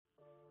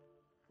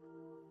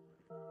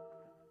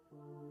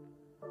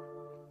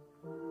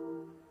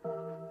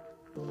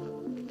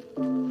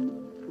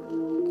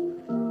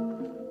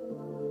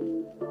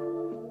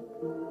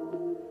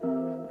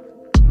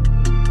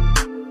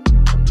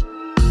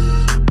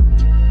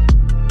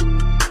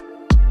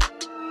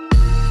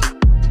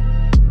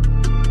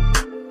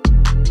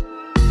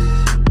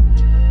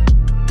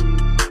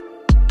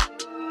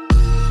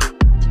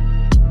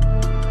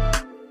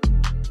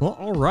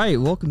right,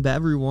 welcome back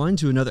everyone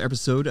to another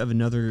episode of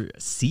another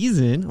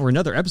season, or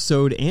another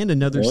episode and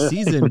another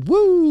season,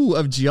 woo,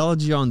 of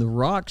Geology on the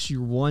Rocks,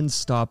 your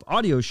one-stop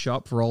audio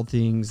shop for all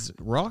things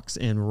rocks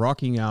and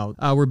rocking out.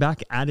 We're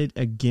back at it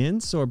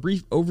again, so a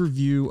brief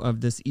overview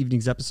of this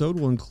evening's episode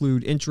will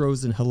include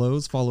intros and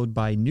hellos, followed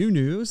by new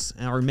news.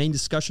 Our main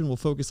discussion will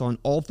focus on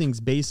all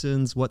things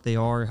basins, what they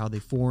are, how they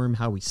form,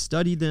 how we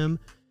study them.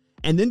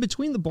 And then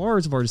between the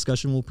bars of our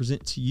discussion, we'll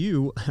present to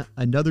you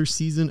another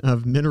season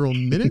of Mineral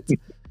Minute.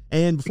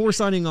 And before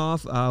signing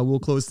off, we'll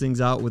close things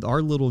out with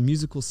our little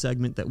musical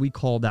segment that we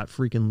call That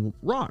Freaking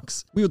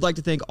Rocks. We would like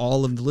to thank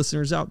all of the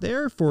listeners out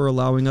there for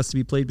allowing us to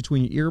be played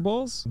between your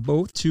earballs,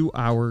 both to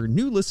our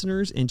new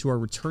listeners and to our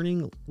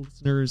returning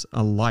listeners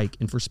alike,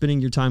 and for spending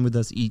your time with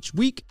us each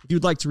week. If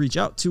you'd like to reach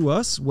out to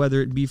us,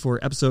 whether it be for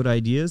episode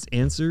ideas,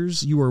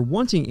 answers you are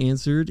wanting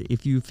answered,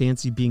 if you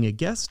fancy being a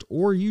guest,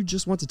 or you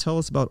just want to tell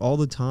us about all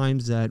the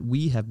times that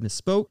we have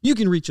misspoke, you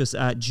can reach us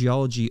at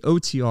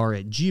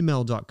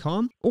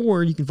geologyotr@gmail.com,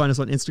 or you can find us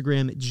on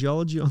Instagram at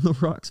Geology on the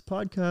Rocks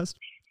Podcast.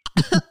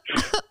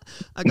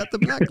 I got the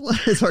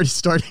backlash. It's already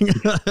starting.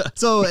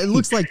 So it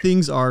looks like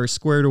things are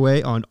squared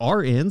away on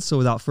our end. So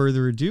without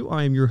further ado,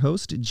 I am your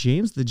host,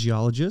 James the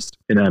Geologist.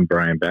 And I'm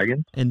Brian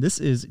Baggins. And this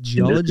is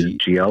Geology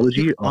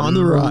on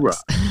the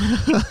Rocks.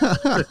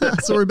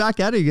 So we're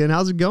back at it again.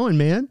 How's it going,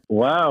 man?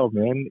 Wow,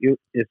 man.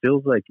 It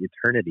feels like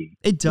eternity.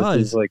 It does.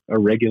 This is like a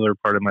regular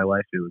part of my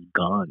life. It was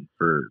gone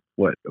for,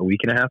 what, a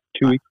week and a half,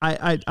 2 weeks?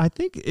 I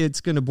think it's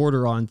going to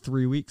border on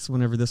 3 weeks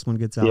whenever this one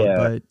gets out. Yeah.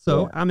 But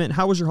so, yeah. I mean,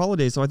 how was your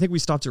holiday? So I think we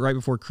stopped it right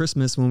before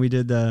Christmas when we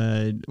did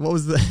what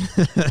was the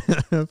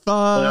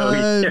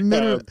 5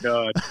 minutes?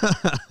 Oh, God.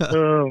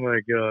 Oh, my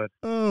God.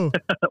 Oh.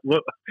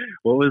 What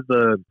was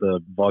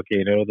the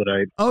volcano that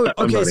I... Oh,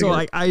 okay. So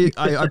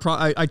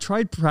I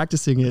tried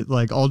practicing it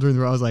like all during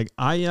the... I was like,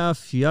 Aya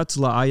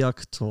Fiatla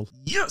Ayaktol.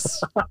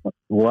 Yes.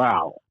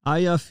 Wow.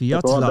 Aya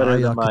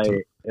Fiatla Ayaktol.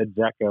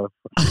 Edzeko.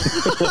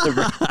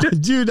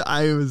 Dude,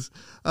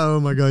 oh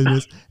my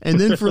goodness. And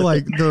then for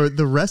like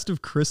the rest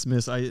of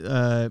Christmas,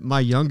 my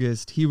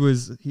youngest, he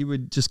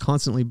would just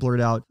constantly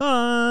blurt out,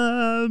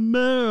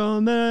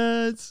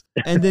 Meromets.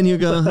 And then he'll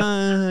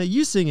go,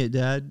 you sing it,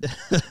 Dad.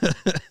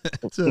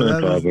 So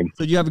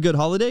do you have a good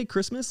holiday,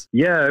 Christmas?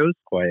 Yeah, it was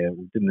quiet.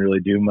 We didn't really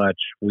do much.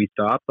 We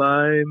stopped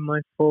by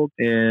my folks,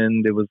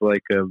 and it was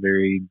like a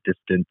very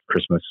distant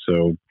Christmas,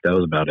 so that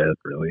was about it,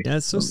 really. Yeah,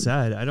 it's so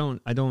sad. I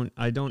don't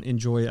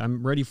enjoy.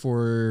 I'm ready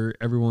for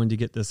everyone to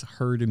get this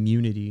herd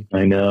immunity.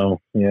 I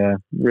know. Yeah.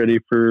 Ready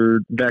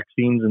for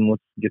vaccines, and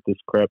let's get this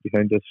crap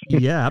behind us.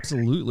 Yeah,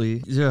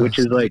 absolutely. Yeah. Which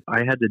is like, I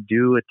had to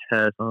do a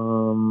test.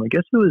 I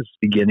guess it was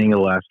beginning of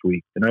last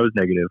week, and I was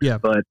negative. Yeah.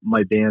 But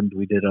my band,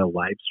 we did a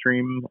live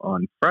stream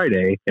on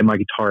Friday, and my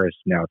guitarist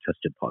now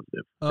tested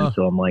positive. And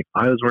so I'm like,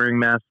 I was wearing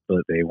masks,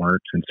 but they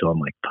weren't. And so I'm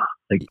like,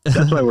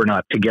 that's why we're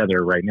not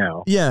together right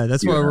now. Yeah,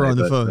 that's why we're on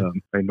the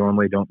phone. I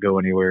normally don't go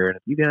anywhere. And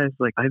you guys,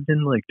 like, I've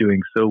been like doing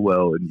so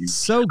well, and you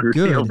so screwed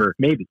good. me over.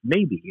 Maybe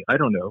I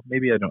don't know.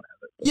 Maybe I don't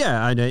have it.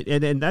 Yeah,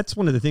 and that's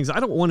one of the things. I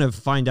don't want to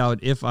find out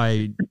if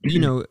I,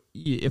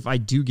 if I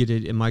do get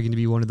it, am I going to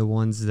be one of the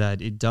ones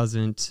that it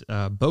doesn't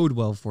bode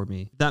well for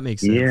me? That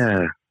makes sense.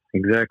 Yeah.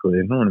 Exactly.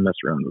 I don't want to mess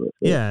around with it.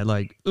 Yeah,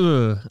 like,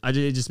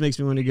 it just makes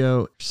me want to go,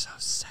 you're so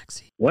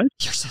sexy. What?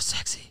 You're so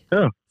sexy.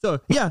 Oh.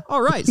 So, yeah,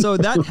 all right. So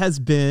that has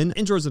been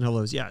intros and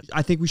hellos. Yeah,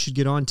 I think we should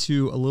get on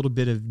to a little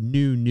bit of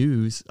new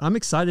news. I'm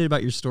excited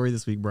about your story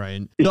this week,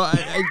 Brian. No,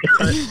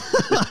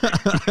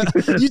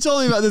 you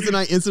told me about this, and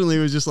I instantly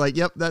was just like,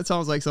 yep, that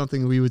sounds like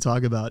something we would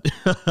talk about.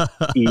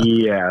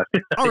 Yeah.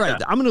 All right,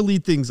 I'm going to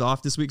lead things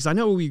off this week, because I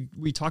know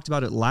we talked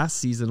about it last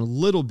season a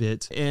little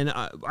bit, and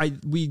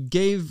we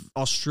gave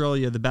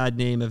Australia the bad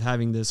name of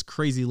having this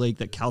crazy lake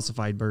that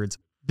calcified birds.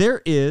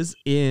 There is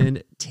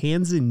in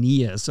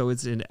Tanzania, so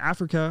it's in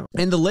Africa,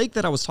 and the lake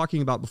that I was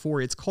talking about before,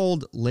 it's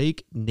called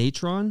Lake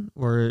Natron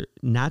or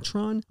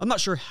Natron. I'm not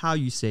sure how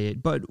you say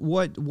it, but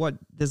what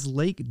this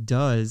lake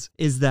does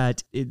is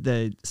that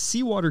the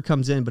seawater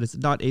comes in, but it's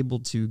not able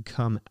to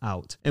come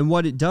out. And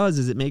what it does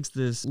is it makes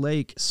this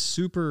lake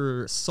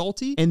super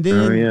salty, and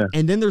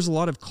then there's a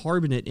lot of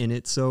carbonate in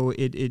it, so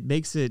it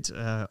makes it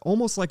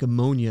almost like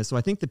ammonia. So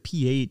I think the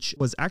pH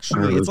was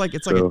actually it's like a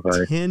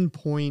 10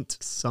 point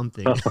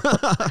something.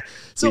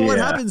 So what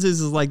happens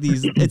is like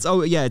these,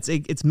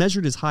 it's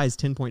measured as high as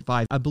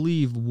 10.5. I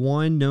believe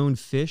one known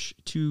fish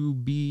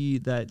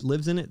that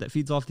lives in it, that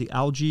feeds off the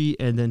algae,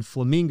 and then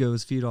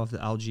flamingos feed off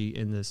the algae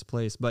in this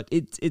place. But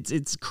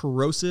it's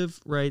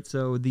corrosive, right?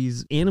 So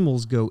these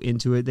animals go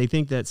into it. They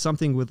think that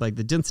something with like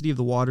the density of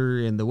the water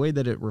and the way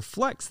that it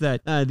reflects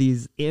that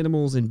these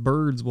animals and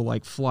birds will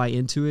like fly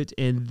into it,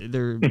 and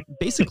they're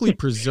basically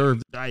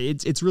preserved.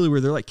 It's really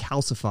where they're like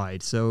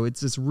calcified. So it's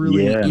this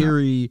really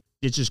eerie.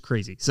 It's just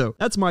crazy. So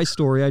that's my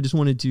story. I just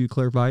wanted to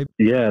clarify.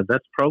 Yeah,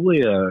 that's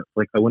probably I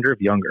wonder if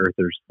young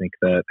earthers think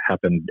that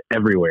happened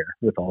everywhere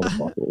with all the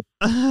fossils.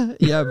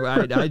 Yeah,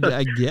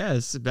 I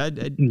guess.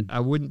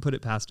 I wouldn't put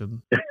it past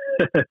them.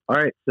 All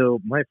right. So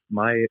my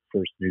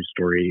first news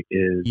story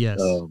is Yes.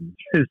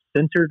 is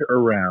centered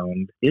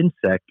around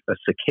insect, a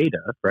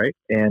cicada, right?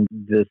 And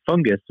the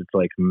fungus, it's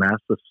like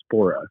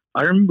Massospora.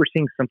 I remember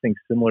seeing something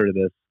similar to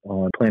this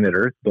on planet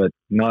Earth, but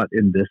not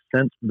in this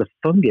sense. The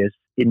fungus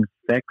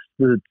infects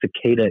the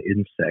cicada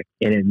insect,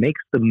 and it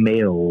makes the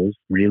males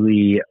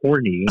really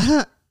horny.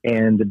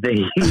 And they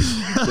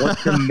want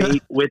to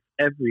mate with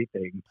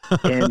everything.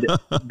 And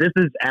this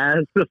is as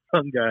the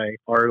fungi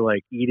are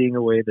like eating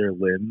away their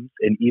limbs,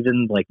 and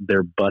even like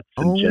their butts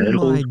and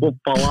genitals will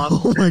fall off.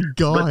 Oh my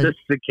God. But the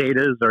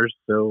cicadas are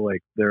so like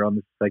they're on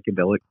this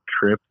psychedelic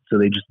trip, so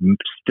they just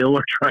still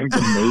are trying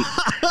to mate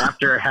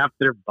after half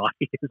their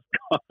body is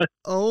gone.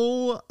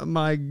 Oh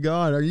my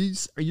God. Are you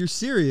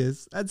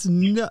serious? That's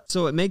nuts.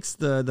 So it makes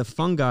the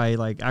fungi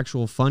like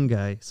actual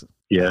fungi.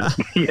 Yeah,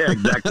 yeah,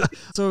 exactly.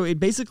 So it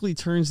basically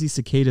turns these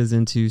cicadas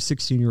into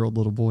 16-year-old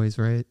little boys,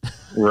 right?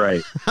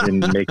 Right, and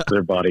makes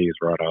their bodies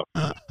rot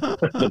off,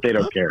 but they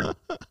don't care.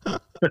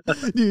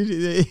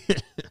 Dude,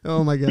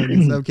 oh my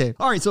goodness. Okay.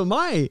 All right. So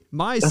my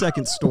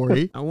second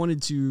story, I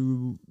wanted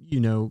to,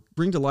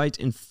 bring to light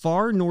in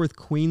far north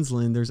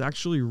Queensland, there's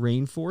actually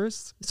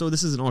rainforests. So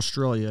this is in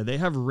Australia. They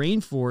have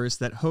rainforests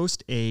that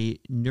host a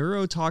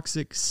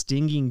neurotoxic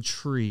stinging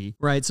tree,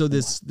 right? So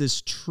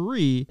this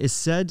tree is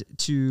said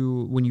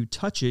to, when you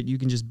touch it, you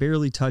can just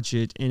barely touch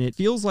it, and it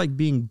feels like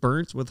being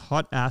burnt with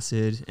hot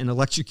acid and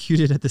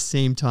electrocuted at the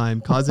same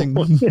time, causing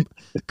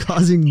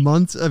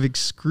months of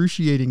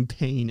excruciating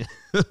pain.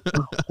 Oh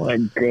my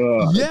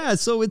God. Yeah,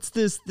 so it's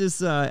this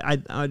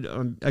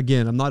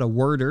again, I'm not a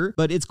worder,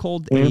 but it's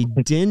called a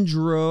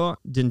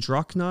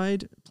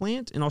dendrocnide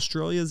plant in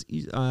Australia's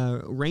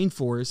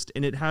rainforest,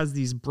 and it has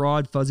these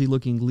broad,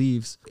 fuzzy-looking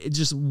leaves.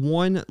 Just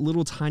one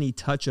little tiny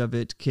touch of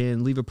it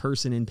can leave a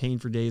person in pain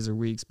for days or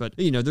weeks. But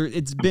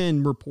it's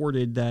been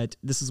reported that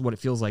this is what it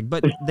feels like.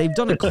 But they've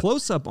done a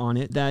close-up on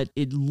it that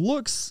it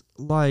looks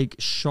like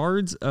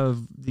shards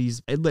of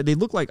these. They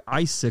look like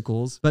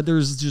icicles, but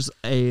there's just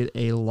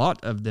a lot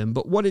of them.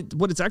 But what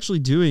it's actually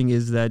doing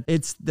is that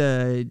it's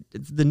the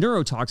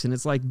neurotoxin.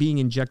 It's like being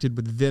injected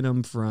with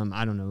venom from,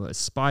 I don't know, a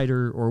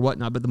spider or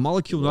whatnot. But the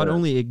molecule not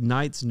only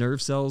ignites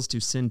nerve cells to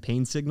send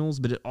pain signals,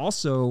 but it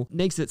also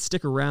makes it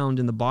stick around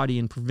in the body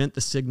and prevent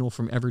the signal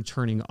from ever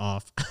turning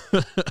off.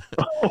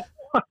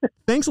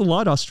 Thanks a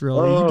lot,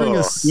 Australia. You bring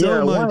us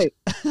so much.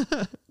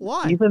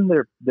 Why? Even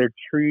their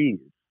trees,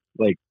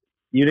 like,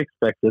 you'd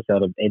expect this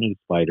out of any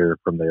spider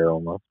from there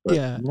almost. But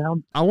yeah. Now,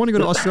 I want to go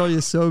to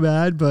Australia so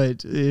bad,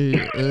 but...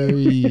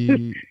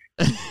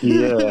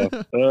 Yeah.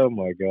 Oh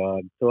my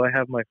God. So I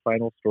have my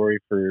final story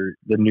for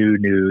the new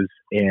news,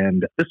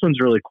 and this one's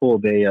really cool.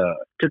 They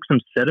took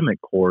some sediment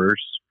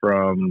cores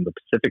from the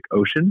Pacific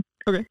Ocean.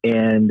 Okay.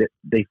 And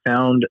they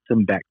found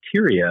some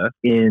bacteria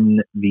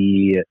in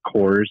the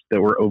cores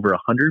that were over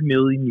 100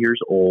 million years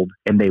old,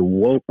 and they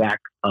woke back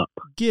up.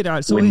 Get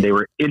out. So when they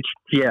were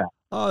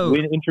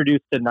when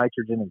introduced to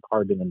nitrogen and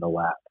carbon in the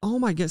lab. Oh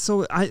my God.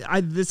 So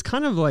I this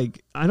kind of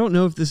like, I don't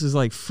know if this is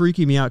like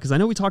freaking me out, because I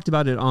know we talked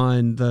about it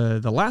on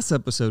the last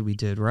episode we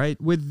did, right?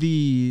 With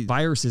the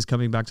viruses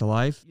coming back to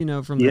life,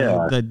 from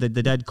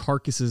the dead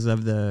carcasses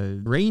of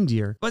the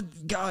reindeer. But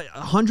God,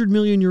 100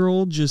 million year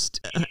old,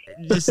 just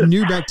this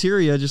new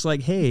bacteria, just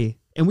like, hey.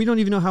 And we don't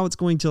even know how it's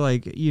going to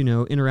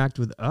interact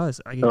with us.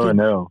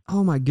 No.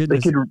 Oh my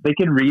goodness. They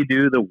can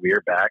redo the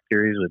weird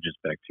bacteria with just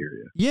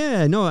bacteria.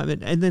 Yeah, no, I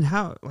mean, and then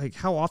how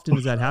often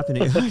is that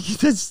happening?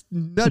 That's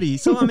nutty.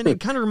 So I mean, it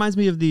kind of reminds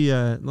me of the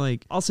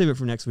I'll save it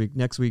for next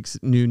week's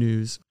new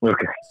news.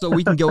 Okay. So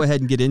we can go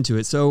ahead and get into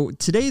it. So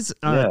today's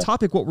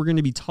topic, what we're going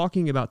to be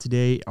talking about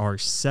today, are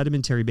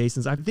sedimentary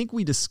basins. I think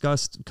we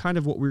discussed kind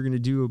of what we're going to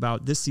do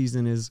about this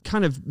season is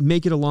kind of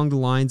make it along the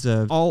lines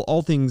of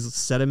all things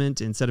sediment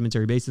and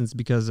sedimentary basins,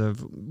 because of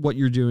what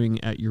you're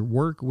doing at your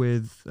work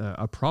with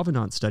a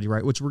provenance study,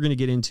 right? Which we're going to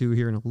get into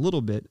here in a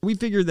little bit. We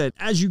figured that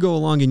as you go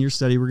along in your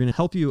study, we're going to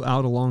help you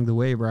out along the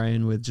way,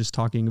 Brian, with just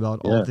talking about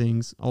all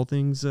things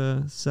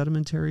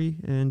sedimentary.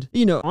 And,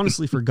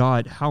 honestly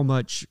forgot how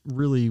much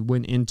really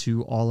went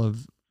into all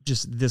of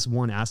just this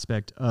one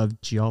aspect of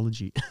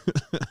geology.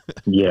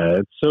 Yeah,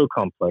 it's so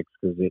complex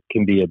because it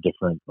can be a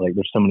different,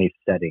 there's so many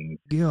settings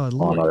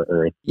on our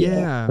Earth.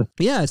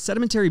 Yeah.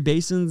 Sedimentary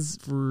basins,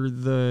 for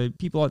the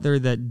people out there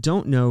that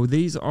don't know,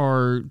 these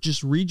are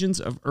just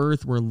regions of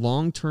Earth where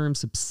long-term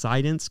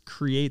subsidence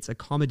creates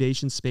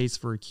accommodation space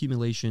for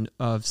accumulation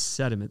of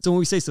sediment. So when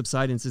we say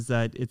subsidence, it's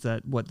that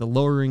the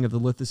lowering of the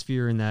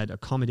lithosphere and that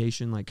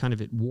accommodation, like kind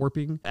of it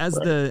warping. As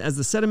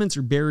the sediments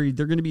are buried,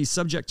 they're going to be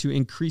subject to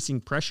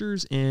increasing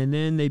pressures, and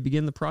then they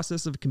begin the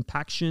process of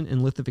compaction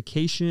and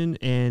lithification,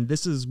 and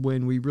this is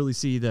when we really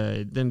see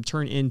them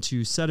turn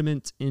into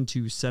sediment,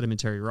 into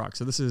sedimentary rock.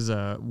 So this is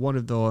one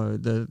of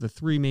the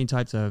three main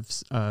types of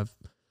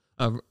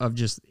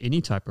just any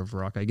type of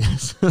rock, I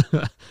guess.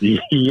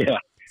 Yeah.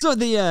 So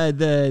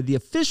the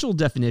official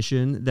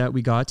definition that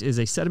we got is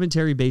a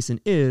sedimentary basin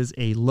is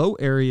a low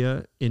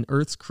area in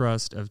Earth's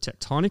crust of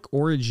tectonic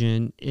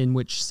origin in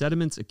which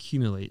sediments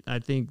accumulate. I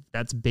think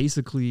that's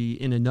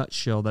basically, in a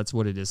nutshell, that's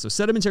what it is. So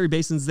sedimentary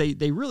basins,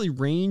 they really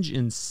range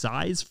in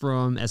size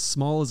from as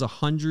small as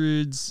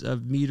hundreds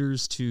of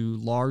meters to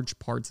large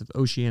parts of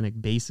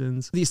oceanic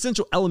basins. The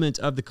essential element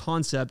of the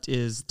concept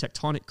is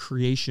tectonic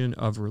creation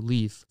of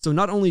relief. So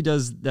not only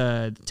does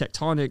the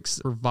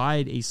tectonics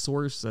provide a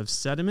source of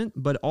sediment,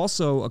 but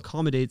also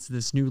accommodates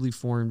this newly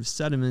formed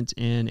sediment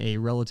in a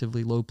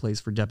relatively low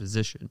place for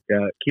deposition.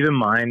 Yeah, keep in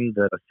mind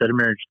that a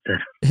sedimentary...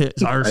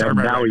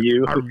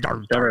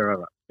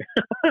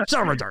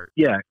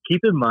 Yeah, keep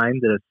in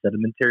mind that a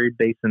sedimentary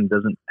basin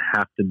doesn't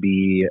have to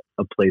be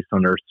a place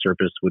on Earth's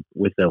surface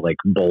with a like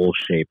bowl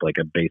shape, like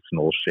a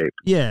basinal shape.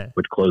 Yeah.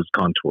 With closed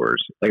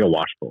contours, like a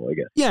washbowl, I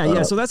guess.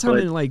 Yeah. So that's how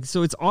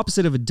so it's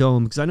opposite of a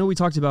dome, because I know we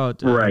talked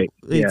about right.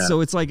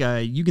 So it's like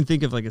you can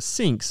think of like a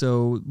sink.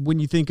 So when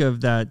you think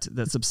of that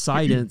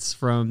subsidence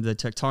from the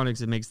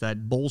tectonics, it makes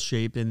that bowl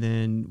shape, and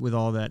then with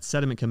all that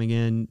sediment coming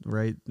in,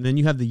 right? Then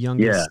you have the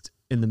youngest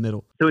in the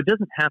middle. So it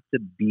doesn't have to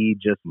be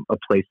just a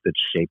place that's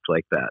shaped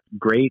like that.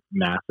 Great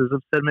masses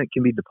of sediment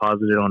can be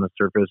deposited on a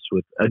surface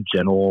with a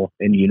gentle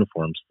and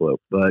uniform slope.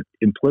 But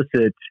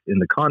implicit in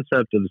the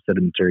concept of a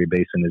sedimentary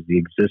basin is the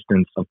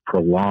existence of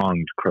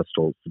prolonged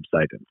crustal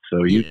subsidence.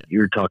 So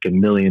you're talking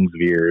millions of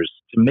years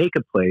to make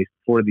a place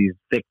for these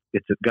thick,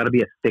 it's got to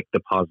be a thick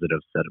deposit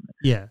of sediment.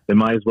 Yeah. It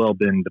might as well have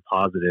been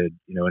deposited,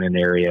 in an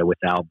area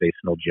without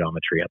basinal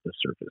geometry at the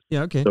surface.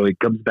 Yeah, okay. So it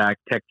comes back,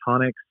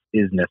 tectonics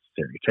is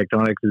necessary.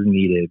 Tectonics is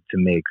needed to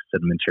make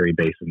sedimentary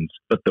basins,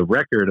 but the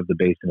record of the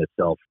basin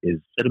itself is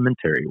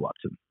sedimentary,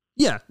 Watson.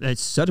 Yeah,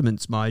 it's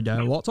sediments, my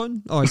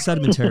Watson. Oh,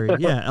 sedimentary.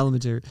 Yeah,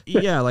 elementary.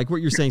 Yeah, like what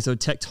you're saying. So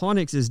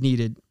tectonics is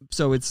needed.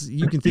 So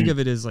you can think of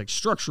it as like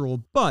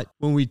structural, but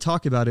when we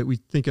talk about it, we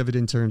think of it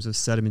in terms of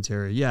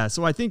sedimentary. Yeah,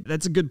 so I think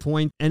that's a good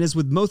point. And as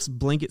with most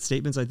blanket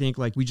statements, I think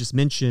like we just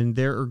mentioned,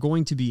 there are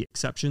going to be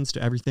exceptions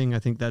to everything. I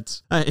think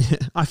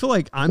I feel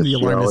like I'm the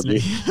alarmist.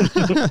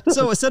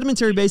 So a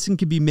sedimentary basin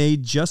can be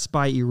made just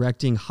by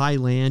erecting high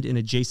land in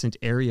adjacent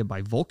area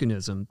by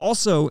volcanism.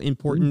 Also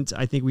important,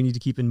 I think we need to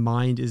keep in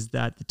mind is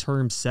that the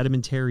term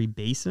sedimentary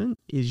basin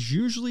is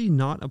usually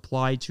not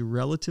applied to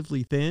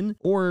relatively thin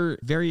or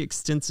very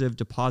extensive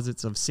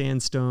deposits of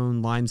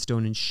sandstone,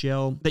 limestone, and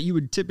shale that you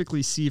would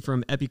typically see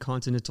from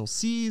epicontinental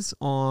seas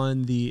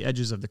on the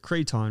edges of the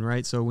craton,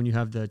 right? So when you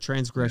have the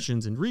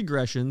transgressions and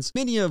regressions,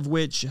 many of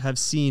which have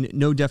seen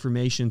no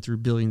deformation through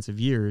billions of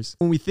years.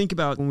 When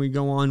we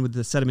go on with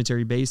the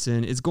sedimentary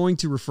basin, it's going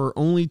to refer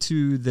only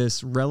to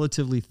this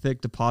relatively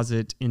thick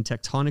deposit in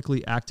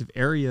tectonically active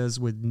areas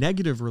with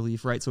negative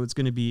relief, right? So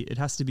it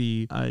has to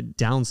be a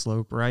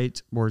downslope,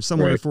 right? Or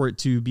somewhere for it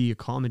to be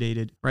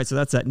accommodated, right? So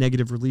that's that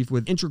negative relief,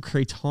 with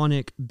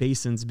intracratonic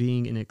basins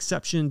being an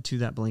exception to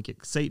that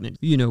blanket statement.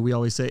 We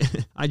always say,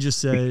 I just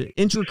said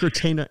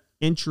intracratonic.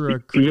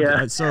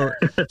 So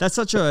that's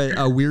such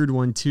a weird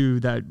one too.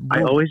 That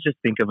I always just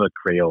think of a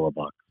Crayola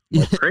box,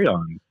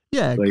 crayon.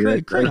 Yeah,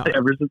 like crayon.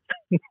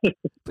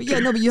 But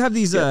you have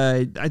these.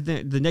 I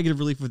think the negative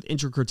relief with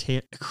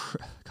intracratonic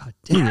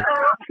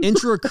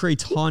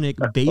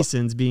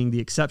basins being the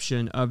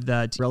exception of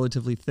that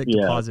relatively thick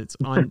deposits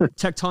on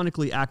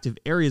tectonically active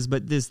areas.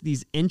 But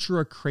these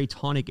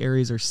intracratonic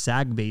areas are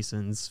sag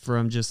basins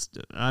from just,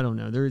 I don't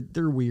know.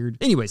 They're weird.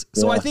 Anyways,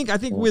 so I think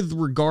with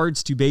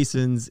regards to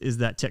basins is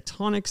that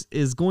tectonics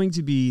is going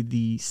to be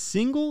the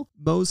single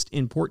most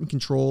important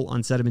control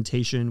on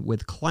sedimentation,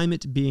 with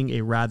climate being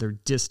a rather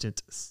distant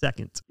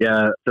second.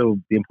 Yeah. So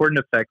the important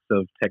effects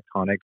of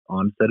tectonics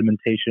on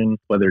sedimentation,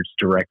 whether it's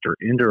direct or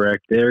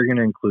indirect, they're going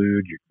to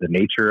include the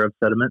nature of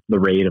sediment, the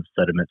rate of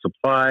sediment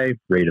supply,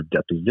 rate of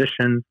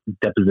deposition,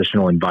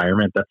 depositional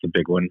environment. That's a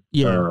big one.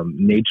 Yeah.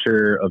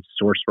 Nature of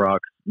source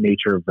rocks,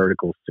 nature of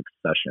vertical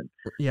succession.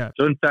 Yeah.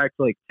 So in fact,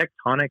 like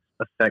tectonics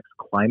affects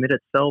climate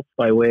itself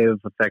by way of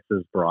effects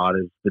as broad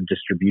as the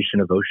distribution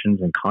of oceans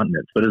and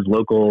continents, but as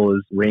local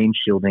as rain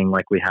shielding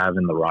like we have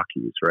in the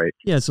Rockies, right?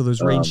 Yeah. So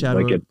there's rain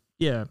shadow.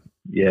 Yeah.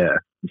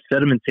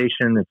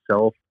 Sedimentation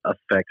itself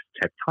affects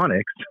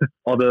tectonics,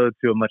 although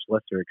to a much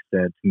lesser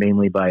extent,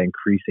 mainly by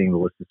increasing the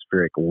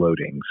lithospheric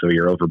loading. So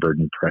your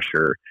overburden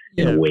pressure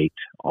and weight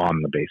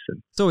on the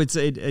basin. So it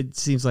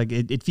seems like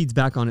it feeds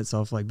back on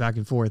itself, like back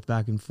and forth.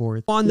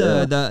 On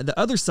the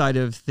other side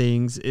of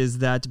things is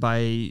that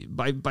by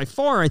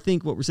far, I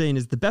think what we're saying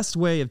is the best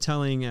way of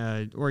telling,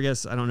 or I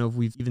guess I don't know if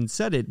we've even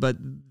said it, but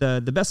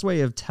the best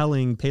way of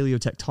telling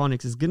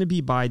paleotectonics is going to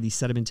be by the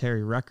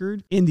sedimentary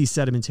record in these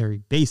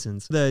sedimentary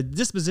basins. The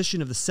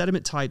disposition of the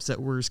sediment types that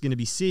we're going to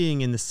be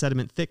seeing in the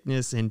sediment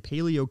thickness and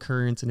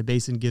paleocurrents in a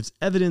basin gives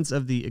evidence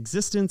of the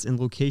existence and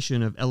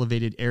location of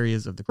elevated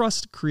areas of the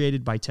crust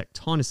created by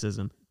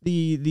tectonicism.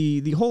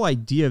 The whole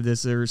idea of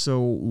this, so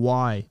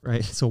why,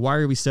 right? So why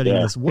are we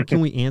studying this? What can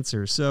we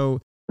answer?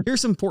 So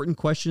Here's some important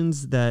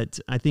questions that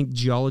I think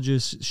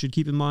geologists should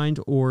keep in mind,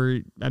 or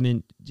I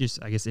mean,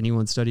 just I guess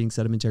anyone studying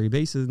sedimentary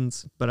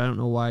basins. But I don't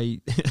know why.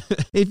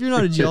 If you're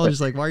not a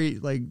geologist, like why are you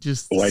like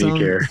just? Why do you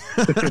care?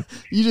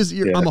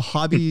 I'm a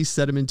hobby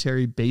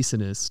sedimentary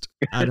basinist.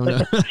 I don't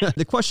know.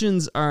 The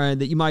questions are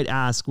that you might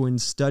ask when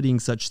studying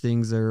such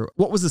things are: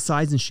 what was the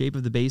size and shape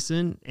of the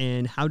basin,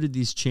 and how did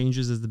these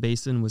changes as the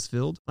basin was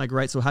filled? Like,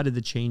 right. So how did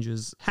the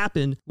changes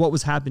happen? What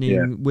was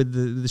happening with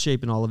the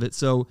shape and all of it?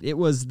 So it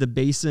was the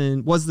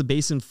basin. Was the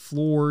basin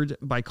floored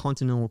by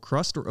continental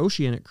crust or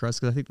oceanic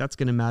crust? Because I think that's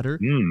going to matter,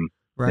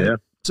 right? Yeah.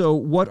 So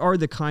what are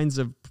the kinds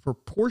of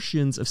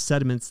proportions of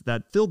sediments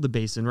that filled the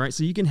basin, right?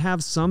 So you can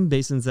have some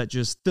basins that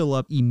just fill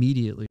up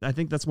immediately. I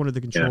think that's one of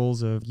the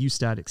controls of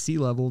eustatic sea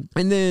level.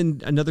 And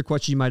then another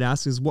question you might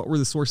ask is, what were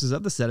the sources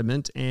of the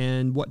sediment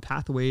and what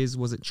pathways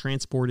was it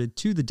transported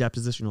to the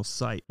depositional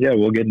site? Yeah,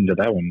 we'll get into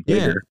that one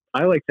later.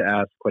 I like to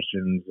ask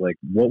questions like,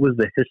 what was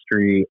the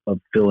history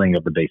of filling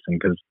of the basin?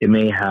 Because it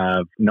may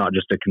have not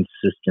just a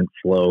consistent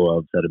flow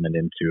of sediment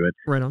into it.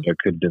 Right on. There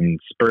could have been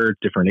spurts,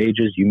 different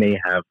ages. You may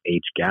have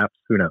age gaps.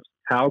 Who knows?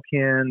 How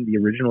can the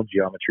original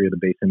geometry of the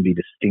basin be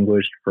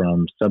distinguished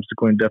from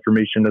subsequent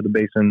deformation of the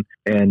basin?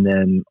 And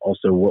then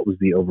also, what was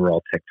the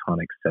overall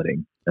tectonic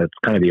setting? That's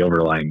kind of the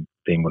overlying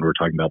thing when we're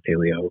talking about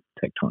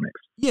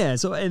paleotectonics. Yeah.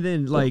 So, and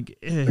then like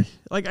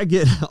I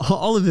get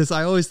all of this.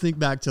 I always think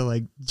back to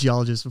like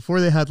geologists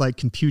before they had like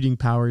computing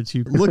power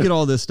to look at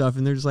all this stuff.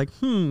 And they're just like,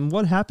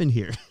 what happened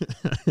here?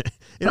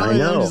 I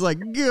know. I'm just like,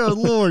 good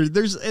Lord,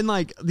 and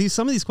like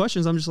some of these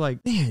questions, I'm just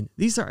like, man,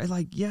 these are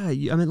like, I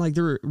mean, like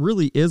there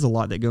really is a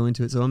lot that go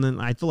into it. So,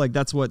 I feel like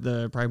that's what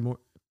the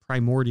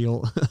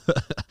primordial,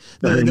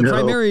 the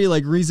primary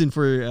like reason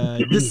for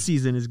this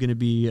season is going to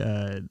be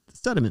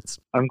sediments.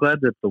 I'm glad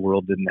that the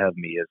world didn't have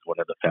me as one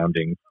of the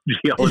founding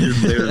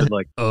geologists. They were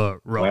like,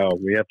 wow,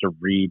 we have to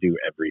redo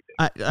everything.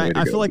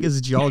 I feel like as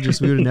a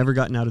geologist, we would have never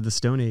gotten out of the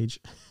Stone Age.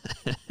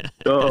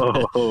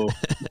 Because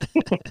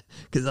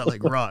I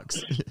like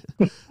rocks.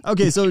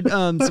 Okay, so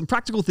some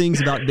practical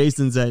things about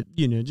basins that,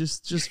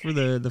 just for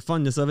the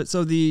funness of it.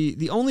 So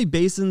the only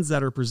basins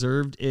that are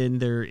preserved in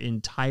their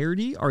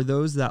entirety are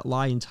those that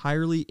lie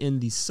entirely in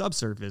the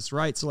subsurface,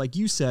 right? So like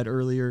you said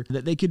earlier,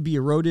 that they could be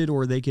eroded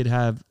or they could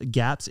have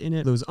gaps in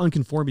it, those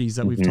unconformities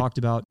that we've talked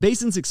about.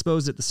 Basins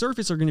exposed at the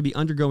surface are going to be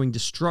undergoing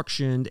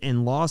destruction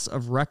and loss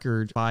of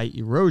record by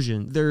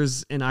erosion.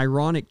 There's an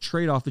ironic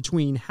trade-off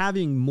between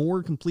having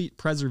more complete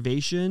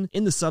preservation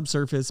in the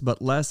subsurface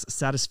but less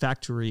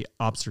satisfactory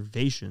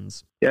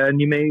observations. Yeah,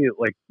 and you may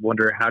like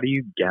wonder, how do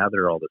you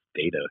gather all this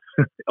data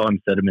on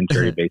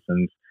sedimentary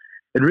basins?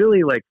 And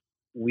really, like,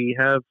 we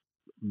have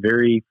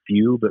very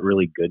few but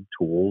really good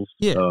tools.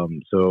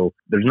 So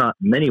there's not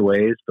many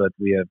ways, but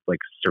we have like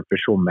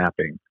superficial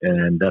mapping,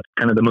 and that's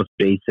kind of the most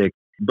basic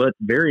but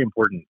very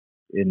important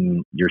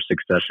in your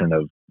succession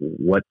of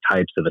what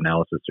types of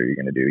analysis are you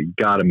going to do. You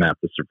got to map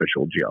the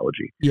superficial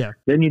geology. Yeah.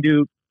 Then you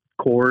do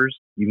cores.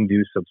 You can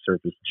do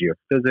subsurface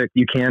geophysics.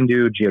 You can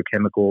do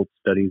geochemical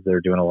studies. They're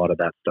doing a lot of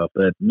that stuff,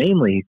 but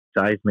mainly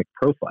seismic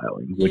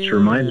profiling, which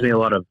reminds me a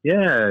lot of,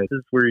 this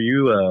is where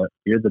you're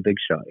the big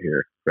shot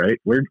here, right?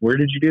 Where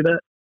did you do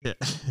that? Yeah.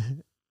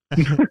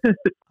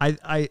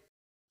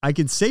 I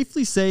can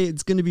safely say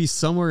it's going to be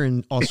somewhere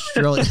in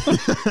Australia.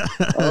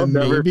 I'll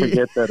never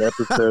forget that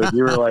episode.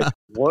 You were like,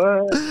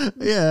 what?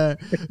 Yeah.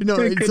 No,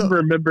 I couldn't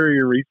remember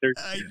your research.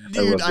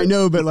 Dude, I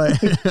know, but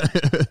like,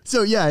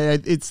 so yeah,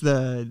 it's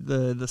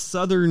the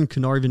southern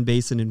Carnarvon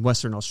Basin in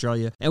Western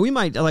Australia. And we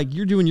might, like,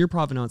 you're doing your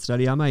provenance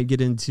study. I might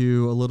get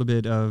into a little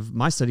bit of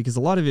my study because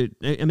a lot of it,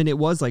 I mean, it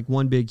was like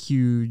one big,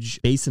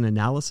 huge basin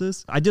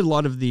analysis. I did a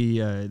lot of the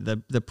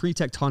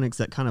pre-tectonics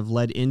that kind of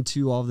led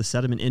into all of the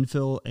sediment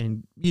infill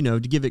and, to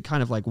give it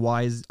kind of like,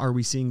 are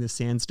we seeing the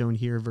sandstone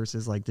here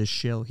versus like this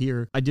shale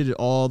here? I did it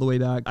all the way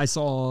back. I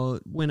saw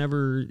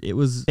whenever it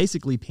was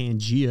basically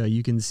Pangea,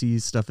 you can see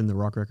stuff in the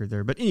rock record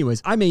there. But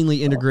anyways, I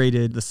mainly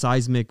integrated the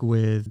seismic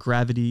with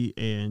gravity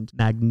and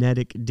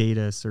magnetic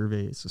data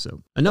surveys.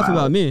 So enough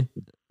about me,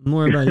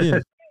 more about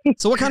you.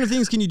 So what kind of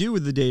things can you do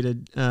with the data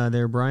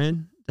there,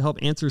 Brian, to help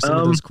answer some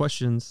of those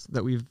questions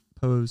that we've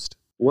posed?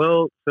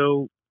 Well,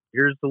 so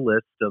here's the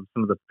list of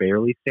some of the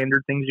fairly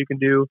standard things you can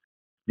do.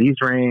 These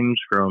range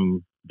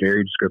from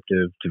very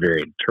descriptive to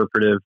very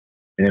interpretive,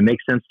 and it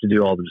makes sense to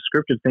do all the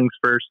descriptive things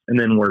first and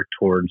then work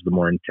towards the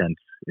more intense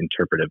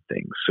interpretive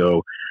things.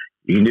 So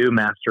you can do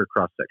master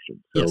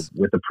cross-section. So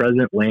with the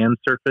present land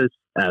surface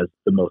as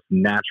the most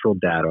natural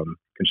datum,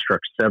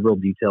 construct several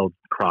detailed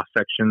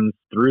cross-sections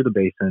through the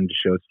basin to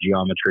show its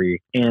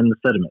geometry and the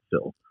sediment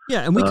fill.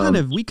 Yeah, and we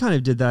kind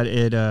of did that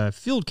at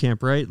field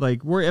camp, right?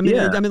 Like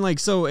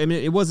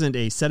it wasn't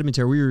a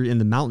sedimentary. We were in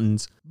the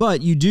mountains,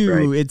 but you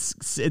do. Right.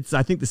 It's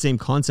I think the same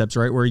concepts,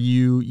 right? Where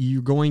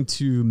you're going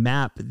to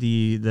map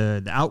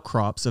the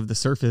outcrops of the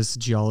surface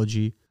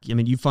geology. I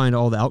mean, you find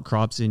all the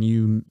outcrops and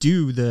you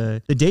do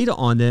the data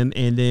on them,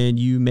 and then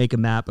you make a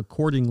map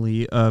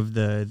accordingly of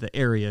the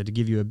area to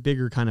give you a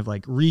bigger kind of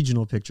like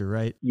regional picture,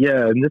 right?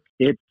 Yeah, and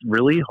it's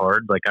really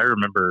hard. Like I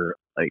remember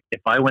like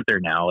if I went there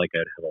now, like I'd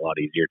have a lot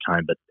easier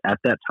time. But at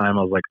that time,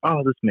 I was like,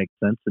 oh, this makes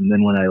sense. And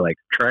then when I like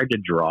tried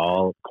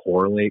to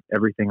correlate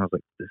everything, I was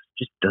like, this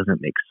just doesn't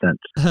make sense.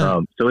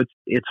 So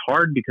it's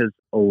hard because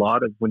a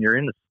lot of when you're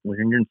in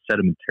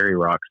sedimentary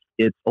rocks,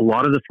 it's a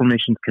lot of the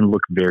formations can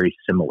look very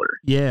similar.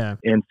 Yeah,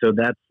 and so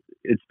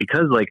it's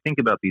because like think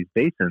about these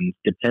basins,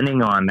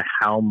 depending on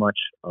how much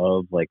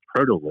of like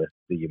protolith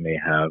that you may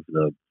have,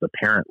 the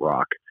parent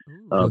rock,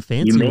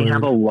 you may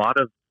have a lot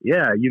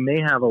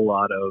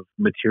of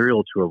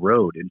material to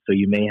erode, and so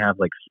you may have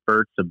like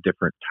spurts of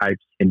different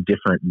types in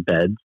different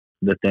beds.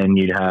 That then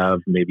you'd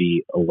have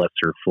maybe a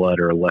lesser flood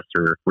or a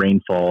lesser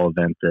rainfall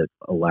event that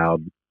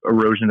allowed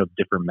erosion of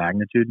different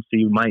magnitudes. So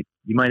you might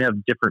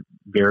have different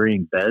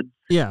varying beds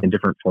and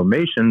different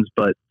formations,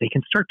 but they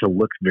can start to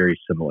look very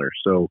similar.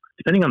 So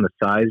depending on the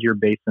size of your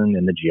basin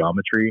and the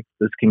geometry,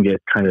 this can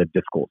get kind of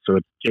difficult. So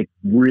it's take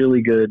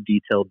really good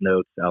detailed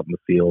notes out in the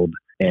field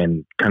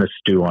and kind of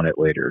stew on it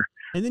later.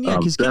 And then,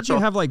 because can't you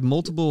have like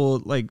multiple,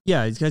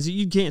 because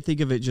you can't think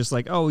of it just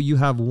like, oh, you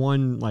have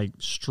one like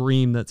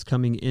stream that's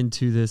coming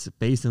into this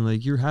basin.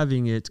 Like you're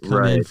having it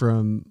come in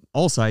from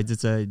all sides.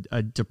 It's a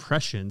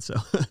depression. So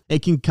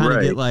it can kind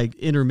of get like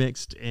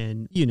intermixed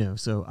and,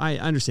 so I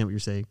understand what you're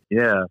saying.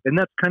 Yeah. And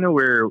that's kind of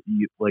where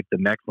the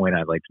next point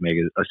I'd like to make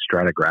is a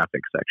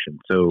stratigraphic section.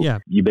 So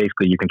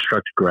you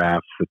construct a graph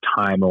with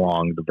time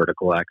along the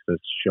vertical axis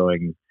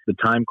showing the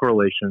time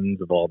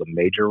correlations of all the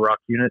major rock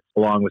units,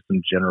 along with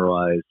some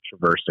generalized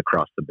traverse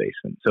across the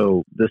basin.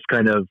 So this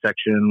kind of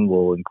section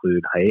will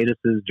include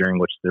hiatuses during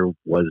which there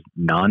was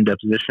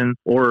non-deposition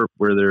or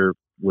where there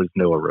was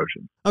no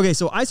erosion. Okay,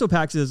 so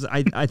isopachs is,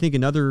 I think,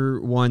 another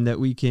one that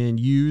we can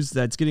use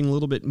that's getting a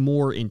little bit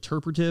more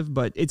interpretive,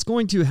 but it's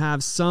going to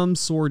have some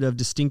sort of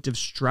distinctive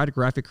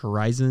stratigraphic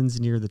horizons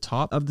near the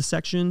top of the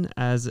section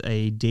as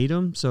a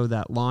datum. So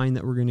that line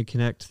that we're going to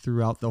connect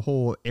throughout the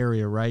whole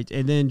area, right?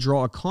 And then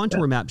draw a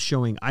contour map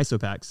showing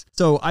isopachs.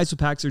 So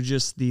isopachs are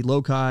just the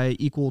loci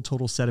equal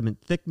total sediment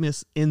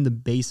thickness in the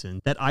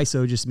basin. That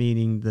iso just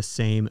meaning the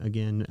same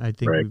again, I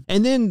think. Right.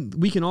 And then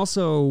we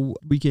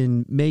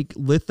can make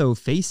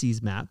lithofacies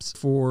maps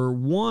for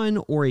one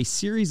or a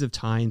series of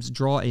times,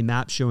 draw a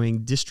map showing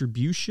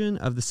distribution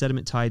of the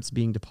sediment types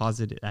being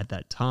deposited at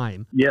that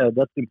time. Yeah,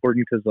 that's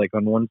important because like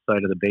on one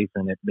side of the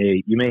basin,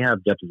 you may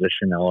have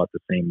deposition all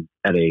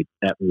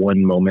at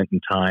one moment in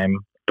time.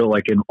 So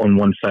like on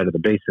one side of the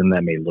basin,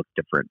 that may look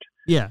different.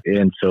 Yeah.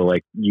 And so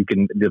like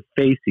the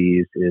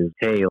facies is,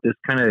 hey, this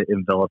kind of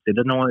envelops. It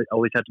doesn't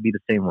always have to be the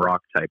same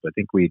rock type. I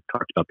think we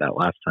talked about that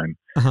last time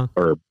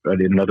or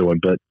another one,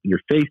 but your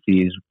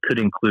facies could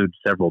include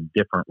several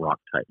different rock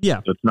types. Yeah.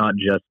 So it's not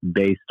just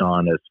based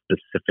on a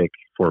specific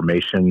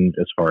formation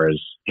as far as,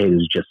 hey,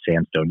 this is just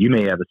sandstone. You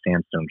may have a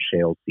sandstone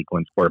shale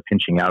sequence or a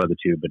pinching out of the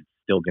tube, but it's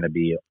still going to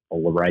be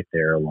right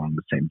there along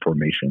the same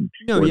formation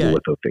the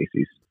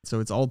lithofacies. So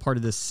it's all part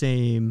of the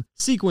same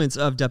sequence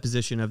of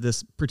deposition of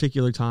this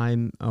particular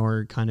time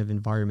or kind of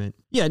environment.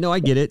 Yeah, no, I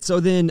get it.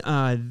 So then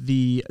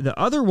the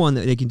other one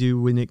that they can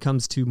do when it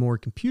comes to more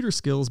computer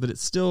skills, but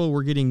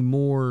we're getting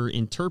more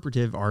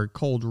interpretive, are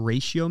called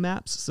ratio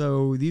maps.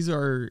 So these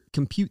are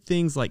compute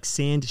things like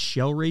sand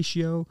shell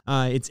ratio.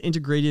 It's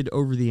integrated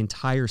over the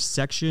entire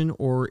section,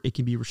 or it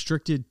can be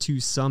restricted to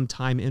some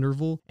time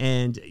interval.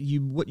 And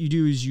what you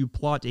do is you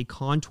plot a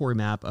contour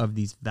map of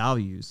these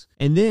values.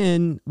 And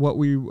then what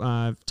we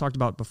talked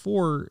about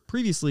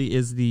previously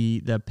is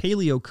the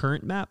paleo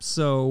current map.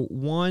 So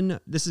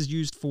this is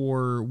used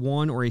for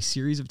one or a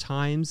series of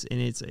times,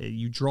 and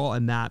you draw a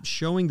map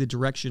showing the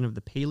direction of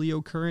the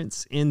paleo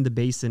currents in the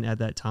basin at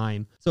that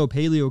time. So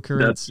paleo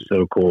currents. That's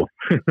so cool.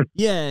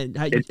 Yeah.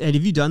 Have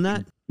you done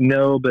that?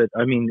 No, but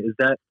I mean, is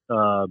that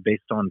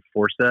based on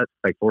foreset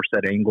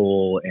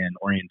angle and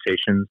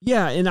orientation?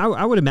 Yeah, and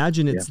I would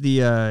imagine it's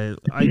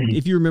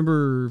if you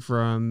remember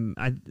from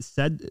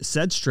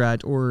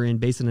SEDStrat or in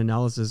basin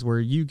analysis,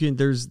 where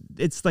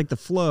it's like the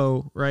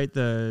flow, right?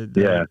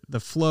 The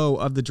flow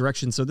of the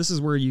direction. So this is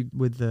where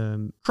with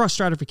the cross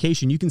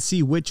stratification, you can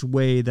see which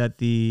way that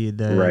the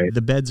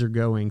beds are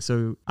going.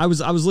 So I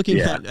was looking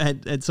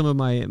at some of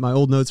my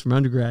old notes from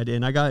undergrad,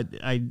 and I got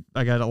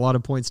a lot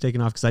of points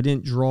taken off because I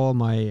didn't draw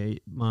my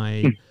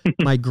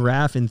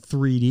graph in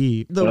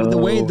 3D. The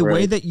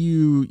way that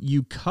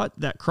you cut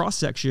that cross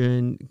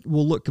section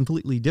will look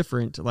completely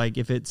different. Like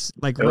if it's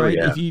like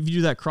if you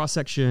do that cross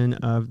section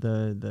of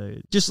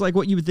the just like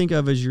what you would think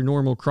of as your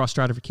normal cross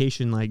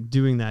stratification, like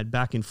doing that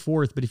back and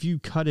forth. But if you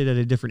cut it at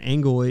a different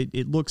angle,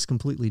 it looks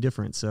completely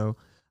different. So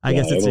I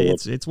guess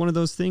it's one of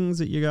those things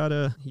that you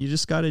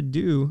just gotta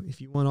do if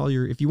you want all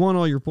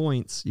your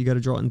points. You got to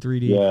draw it in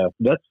 3D. Yeah,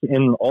 that's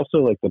and also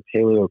like the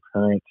paleo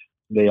current.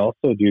 They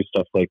also do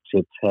stuff like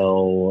to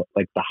tell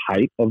like the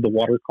height of the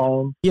water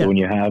column. Yeah. So when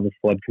you have a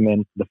flood come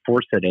in, the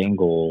foreset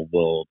angle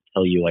will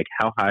tell you like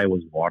how high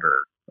was water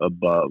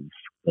above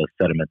the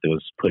sediment that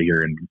was put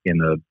here in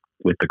the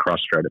with the cross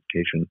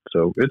stratification.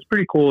 So it's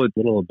pretty cool. It's a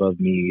little above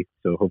me.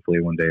 So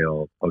hopefully one day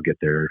I'll get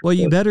there. Well,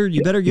 you better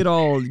get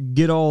all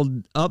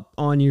up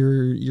on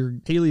your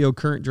paleo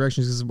current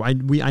directions,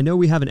 because I know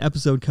we have an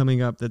episode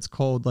coming up that's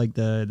called like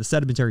the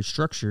sedimentary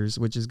structures,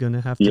 which is going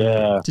to have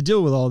to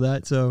deal with all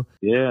that. So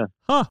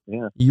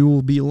you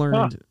will be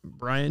learned,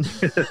 Brian.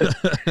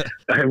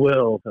 I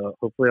will.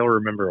 Hopefully I'll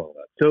remember all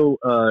that. So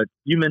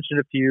you mentioned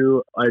a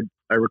few.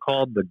 I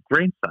recalled the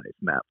grain size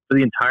map for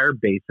the entire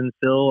basin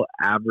fill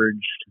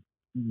averaged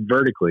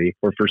vertically,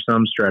 or for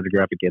some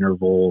stratigraphic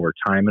interval or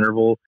time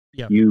interval.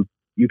 Yeah.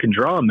 You can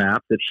draw a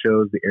map that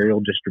shows the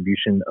areal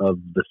distribution of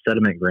the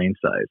sediment grain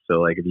size.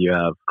 So like if you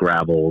have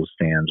gravel,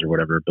 sands, or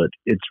whatever, but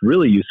it's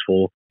really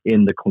useful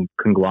in the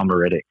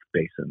conglomeratic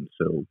basin.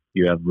 So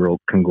you have real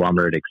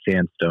conglomeratic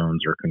sandstones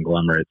or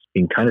conglomerates.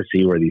 You can kind of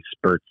see where these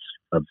spurts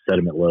of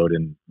sediment load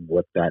and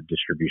what that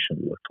distribution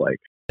looked like.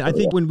 I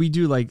think when we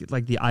do like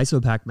the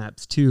isopac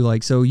maps too,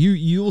 like, so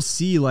you'll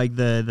see like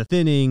the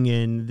thinning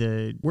and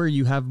the where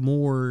you have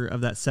more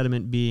of that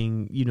sediment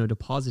being,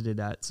 deposited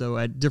at. So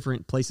at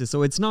different places.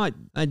 So it's not,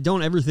 I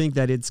don't ever think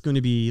that it's going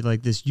to be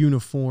like this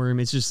uniform.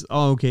 It's just,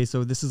 okay,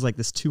 so this is like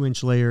this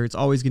 2-inch layer. It's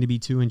always going to be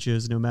 2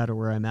 inches no matter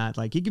where I'm at.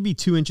 Like it could be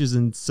 2 inches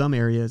in some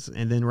areas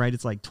and then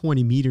it's like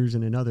 20 meters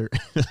in another.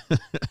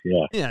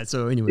 Yeah. Yeah.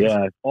 So anyways.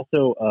 Yeah.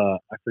 Also,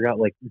 I forgot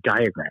like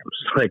diagrams.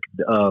 Like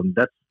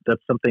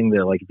that's something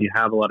that, like, if you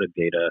have a lot of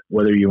data,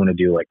 whether you want to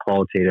do like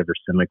qualitative or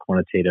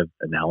semi-quantitative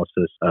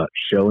analysis,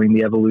 showing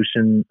the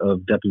evolution of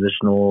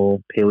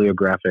depositional,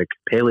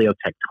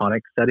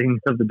 paleotectonic setting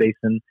of the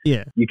basin,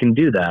 you can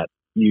do that.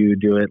 You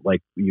do it like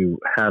you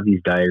have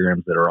these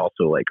diagrams that are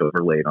also like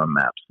overlaid on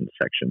maps and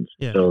sections.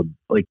 Yeah. So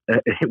like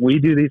we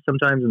do these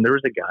sometimes, and there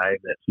was a guy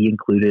that he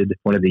included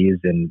one of these,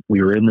 and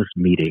we were in this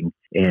meeting,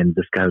 and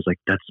this guy was like,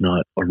 "That's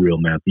not a real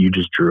map. You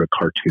just drew a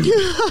cartoon,"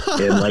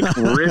 and like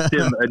ripped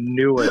him a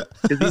new one,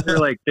 because these are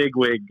like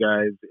bigwig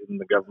guys in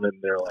the government.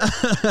 And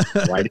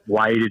they're like,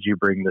 "Why did you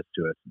bring this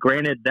to us?"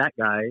 Granted, that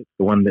guy,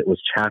 the one that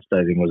was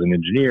chastising, was an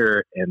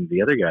engineer, and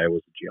the other guy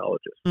was a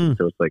geologist.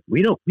 So it's like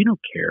we don't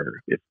care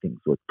if things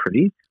look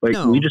pretty. Like,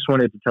 we just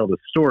wanted to tell the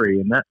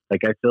story, and that, like,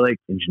 I feel like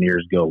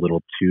engineers go a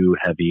little too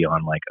heavy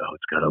on like, oh,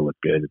 it's got to look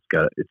good.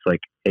 It's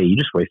like, hey, you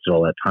just wasted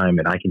all that time,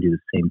 and I can do the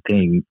same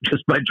thing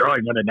just by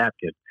drawing on a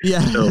napkin.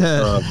 Yeah.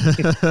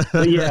 So,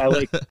 but yeah,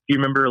 like, do you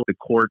remember the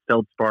quartz,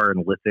 feldspar,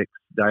 and lithic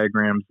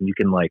diagrams? And you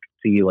can like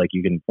see, like,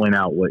 you can point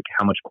out like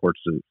how much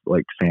quartz,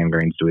 like sand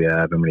grains do we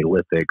have, how many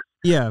lithics,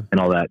 and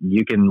all that.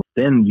 You can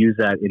then use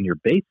that in your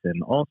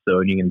basin also,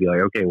 and you can be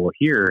like, okay, well,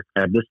 here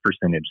I have this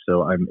percentage,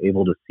 so I'm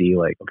able to see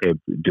like, okay,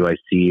 do I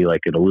see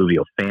like an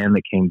alluvial fan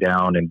that came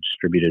down and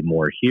distributed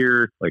more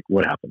here? Like,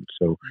 what happened?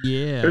 So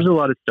there's a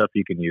lot of stuff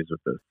you can use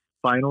with this.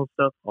 Final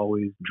stuff,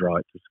 always draw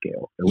it to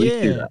scale. At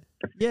least do that.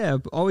 Yeah,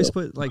 always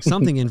put like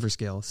something in for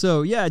scale.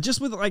 So yeah, just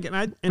with like, and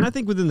I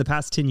think within the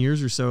past 10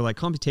 years or so, like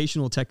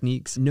computational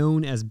techniques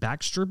known as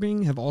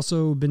backstripping have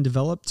also been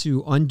developed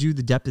to undo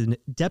the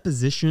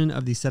deposition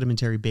of these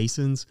sedimentary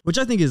basins, which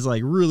I think is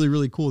like really,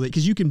 really cool,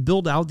 because you can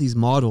build out these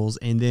models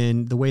and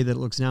then the way that it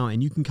looks now,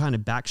 and you can kind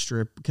of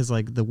backstrip because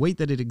like the weight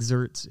that it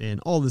exerts and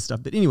all this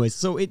stuff. But anyways,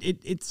 so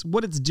it's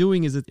what it's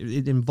doing is it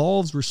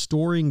involves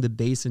restoring the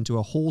basin to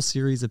a whole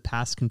series of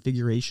past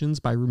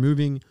configurations by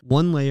removing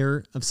one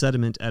layer of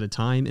sediment at a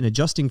time and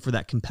adjusting for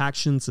that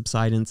compaction,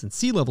 subsidence, and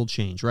sea level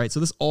change, right? So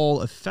this all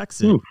affects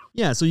it.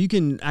 Yeah, so you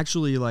can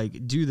actually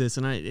like do this,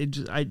 and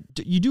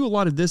you do a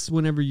lot of this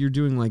whenever you're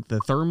doing like the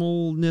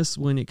thermalness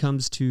when it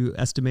comes to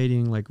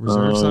estimating like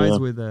reserve size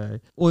with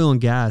oil and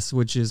gas,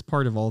 which is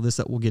part of all this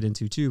that we'll get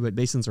into too. But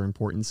basins are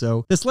important.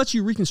 So this lets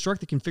you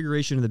reconstruct the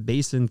configuration of the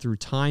basin through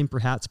time,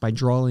 perhaps by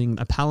drawing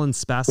a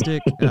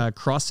palinspastic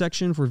cross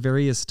section for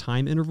various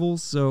time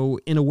intervals. So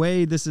in a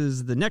way, this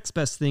is the next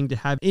best thing to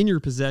have in your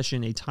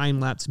possession, a time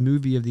lapse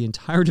movie of the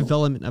entire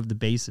development of the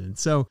basin.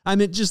 So I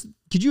mean, just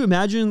could you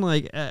imagine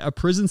like a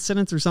prison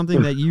sentence or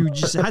something that you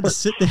just had to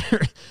sit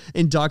there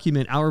and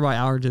document hour by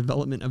hour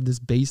development of this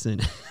basin?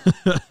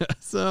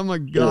 So oh my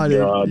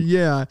God.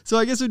 Yeah. So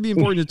I guess it would be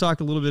important to talk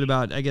a little bit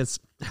about, I guess,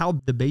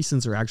 how the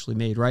basins are actually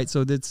made, right?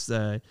 So that's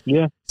So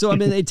I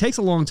mean, it takes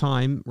a long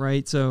time,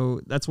 right?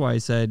 So that's why I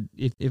said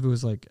if it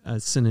was like a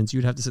sentence,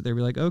 you'd have to sit there and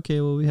be like, okay,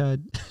 well, we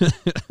had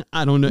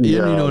I don't know. You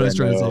know what I was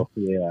trying to say.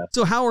 Yeah.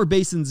 So how are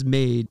basins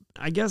made?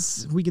 I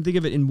guess we can think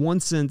of it in one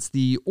sense.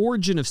 The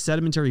origin of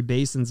sedimentary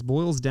basins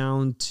boils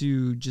down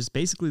to just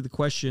basically the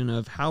question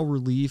of how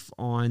relief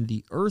on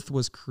the earth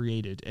was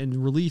created.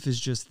 And relief is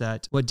just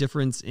that, what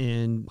difference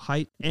in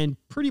height. And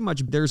pretty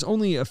much there's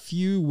only a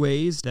few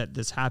ways that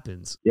this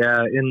happens. Yeah.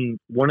 And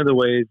one of the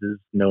ways is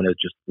known as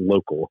just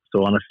local.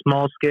 So on a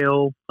small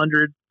scale,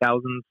 hundreds,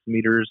 thousands of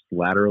meters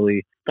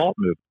laterally, fault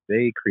movement,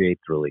 they create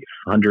relief,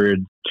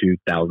 hundreds to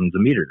thousands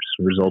of meters,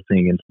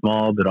 resulting in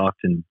small but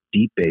often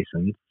deep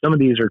basins. Some of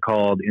these are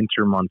called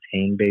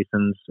intermontane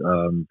basins.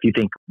 If you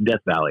think Death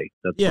Valley,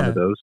 that's one of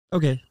those.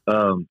 Okay.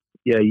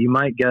 Yeah, you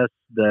might guess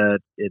that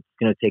it's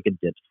going to take a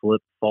dip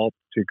slip fault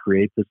to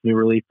create this new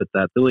relief, but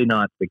that's really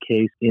not the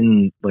case.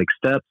 In like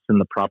steps in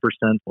the proper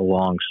sense,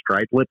 along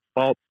strike lip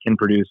faults can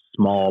produce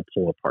small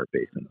pull apart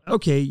basins.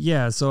 Okay,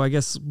 yeah. So I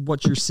guess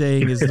what you're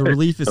saying is the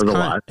relief is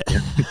but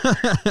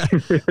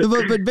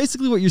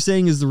basically what you're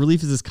saying is the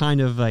relief is this kind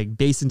of like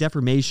basin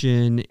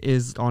deformation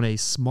is on a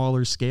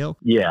smaller scale.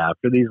 Yeah,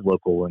 for these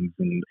local ones,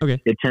 and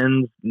it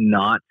tends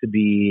not to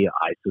be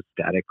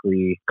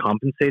isostatically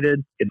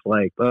compensated. It's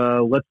like,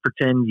 let's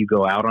pretend you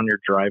go out on your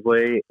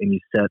driveway and you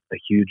set a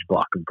huge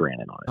block of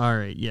granite on it. All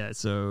right, yeah.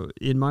 So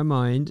in my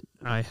mind,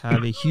 I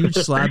have a huge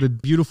slab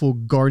of beautiful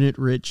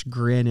garnet-rich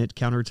granite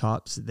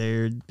countertops.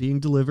 They're being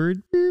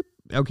delivered. Beep.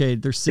 Okay,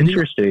 they're sitting.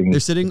 Interesting. They're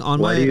sitting on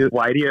why do you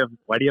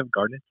have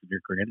garnets in your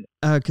granite?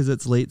 Because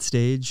it's late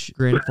stage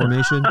granite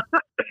formation.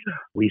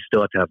 We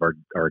still have to have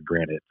our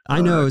granite.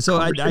 I know.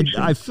 So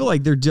I feel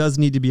like there does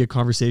need to be a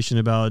conversation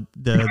about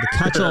the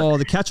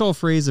catch-all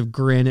phrase of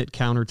granite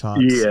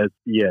countertops.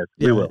 Yes,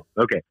 we will.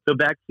 Okay, so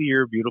back to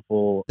your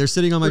beautiful. They're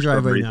sitting on my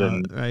driveway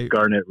now. Right?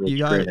 Garnet rich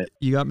granite.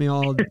 You got me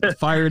all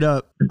fired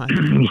up.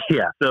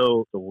 Yeah.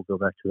 So we'll go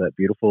back to that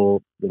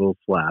beautiful little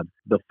slab.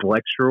 The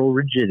flexural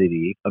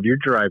rigidity of your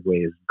driveway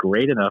is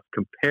great enough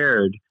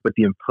compared with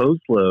the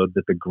imposed load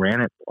that the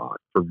granite block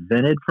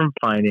prevented from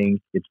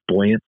finding its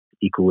buoyant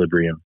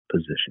equilibrium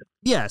position.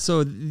 Yeah,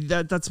 so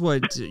that's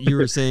what you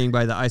were saying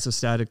by the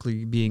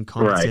isostatically being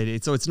compensated.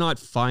 Right. So it's not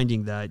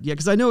finding that. Yeah,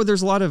 because I know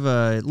there's a lot of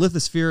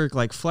lithospheric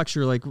like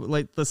flexure, like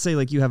let's say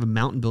like you have a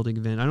mountain building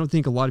event. I don't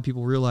think a lot of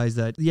people realize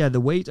that. Yeah,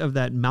 the weight of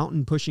that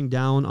mountain pushing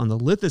down on the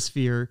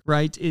lithosphere,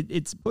 right?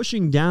 It's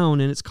pushing down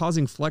and it's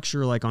causing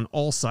flexure like on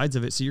all sides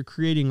of it. So you're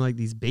creating like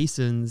these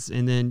basins,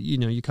 and then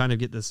you kind of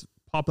get this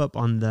pop up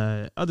on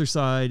the other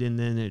side, and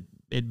then it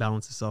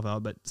balances itself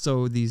out. But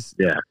so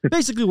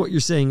basically what you're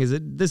saying is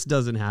that this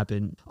doesn't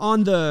happen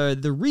on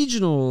the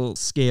regional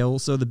scale.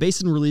 So the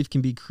basin relief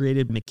can be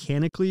created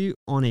mechanically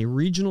on a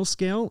regional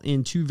scale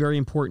in two very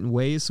important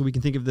ways. So we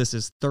can think of this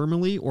as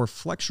thermally or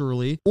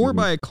flexurally, or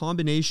by a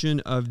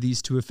combination of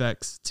these two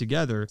effects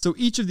together. So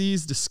each of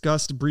these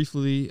discussed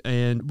briefly,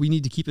 and we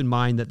need to keep in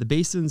mind that the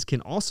basins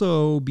can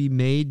also be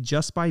made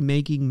just by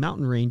making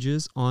mountain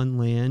ranges on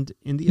land,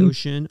 in the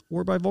ocean,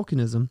 or by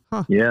volcanism.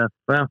 Huh. Yeah.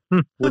 Well,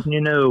 wouldn't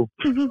you know?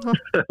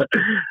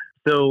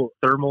 So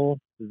thermal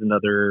is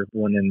another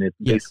one, and it's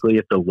basically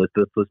if the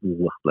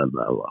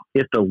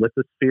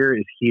lithosphere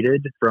is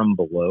heated from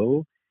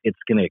below, it's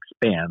going to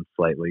expand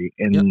slightly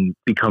and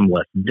become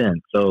less dense.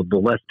 So the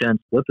less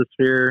dense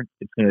lithosphere,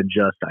 it's going to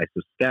adjust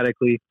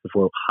isostatically to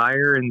float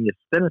higher in the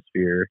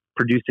asthenosphere,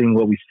 producing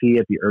what we see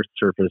at the Earth's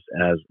surface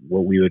as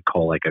what we would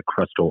call like a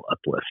crustal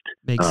uplift.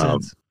 Makes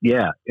sense.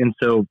 Yeah, and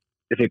so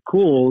if it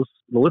cools,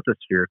 the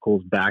lithosphere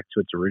cools back to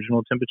its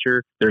original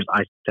temperature, there's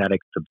isostatic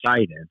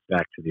subsidence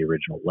back to the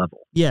original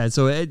level. Yeah,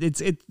 so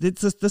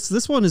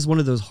this one is one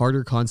of those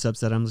harder concepts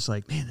that I'm just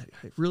like, man,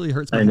 it really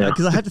hurts my head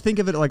because I have to think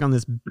of it like on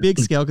this big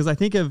scale. Because I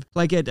think of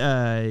like at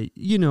I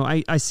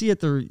see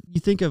it you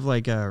think of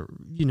like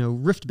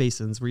rift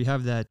basins where you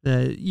have that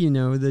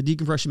the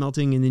decompression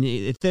melting and then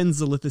it thins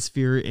the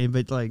lithosphere,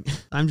 but like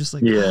I'm just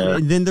like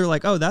and then they're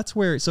like, oh, that's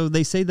where. So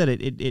they say that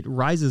it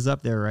rises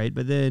up there, right?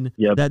 But then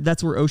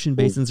that's where ocean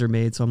basins are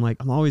made. So I'm like,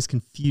 I'm always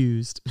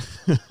confused.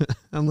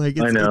 I'm like,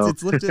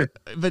 it's lifted,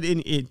 but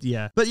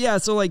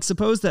so like,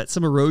 suppose that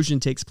some erosion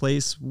takes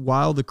place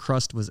while the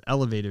crust was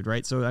elevated,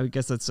 right? So I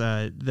guess that's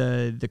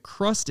the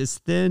crust is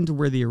thinned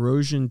where the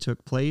erosion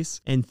took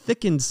place and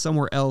thickened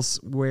somewhere else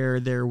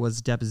where there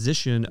was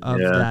deposition of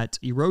that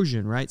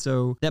erosion, right?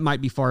 So that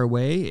might be far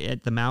away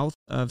at the mouth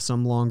of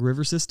some long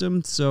river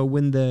system. So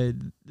when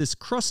this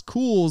crust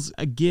cools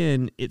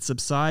again, it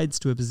subsides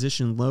to a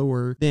position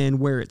lower than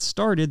where it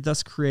started,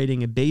 thus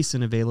creating a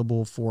basin available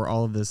for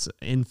all of this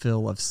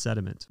infill of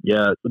sediment.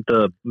 Yeah,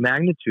 the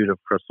magnitude of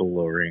crustal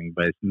lowering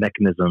by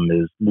mechanism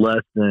is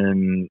less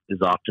than is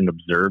often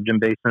observed in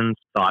basins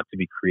thought to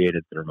be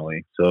created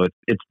thermally. So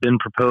it's been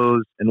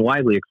proposed and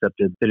widely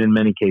accepted that in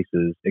many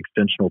cases,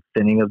 extensional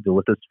thinning of the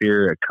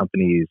lithosphere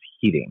accompanies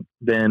heating.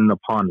 Then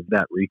upon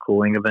that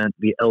recooling event,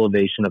 the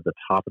elevation of the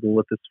top of the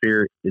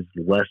lithosphere is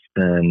less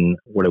than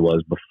what it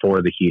was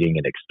before the heating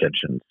and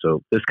extension.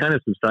 So this kind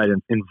of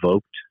subsidence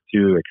invoked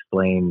to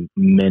explain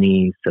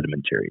many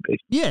sedimentary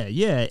basins.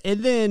 Yeah. And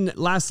then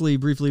lastly,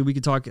 briefly, we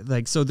could talk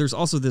so there's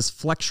also this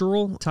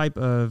flexural type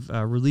of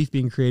relief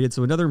being created.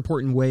 So another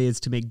important way is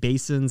to make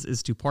basins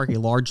is to park a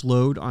large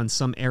load on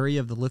some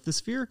area of the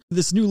lithosphere.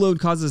 This new load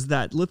causes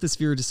that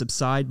lithosphere to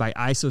subside by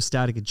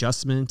isostatic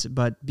adjustment,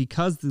 but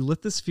because the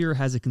lithosphere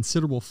has a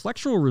considerable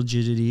flexural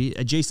rigidity,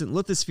 adjacent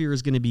lithosphere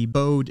is going to be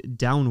bowed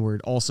downward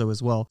also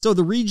as well. So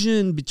the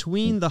region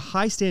between the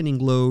high standing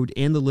load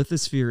and the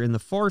lithosphere in the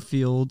far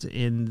field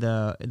in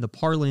the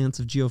parlance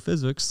of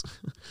geophysics,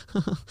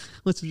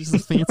 which is just a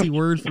fancy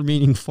word for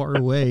meaning far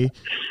away,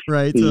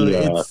 right? So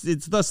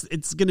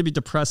it's going to be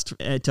depressed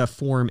to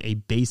form a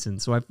basin.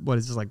 So what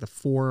is this, like the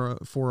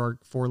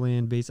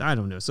four-land basin? I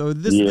don't know. So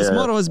this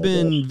model has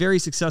been very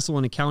successful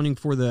in accounting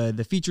for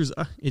the features.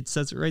 It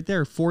says it right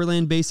there: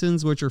 four-land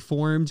basins, which are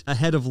formed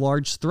ahead of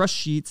large thrust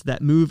sheets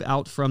that move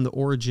out from the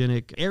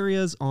orogenic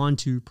areas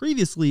onto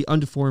previously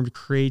undeformed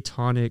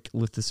cratonic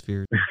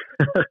lithospheres.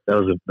 that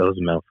was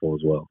a mouthful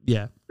as well.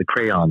 Yeah, the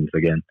crayons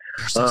again.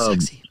 They're so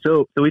sexy.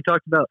 So we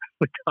talked about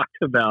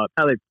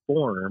how they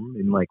form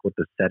and like what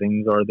the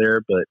settings are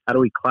there, but how do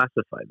we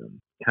classify them?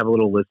 Have a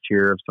little list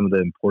here of some of the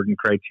important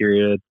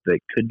criteria that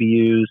could be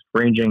used,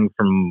 ranging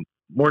from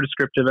more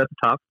descriptive at the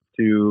top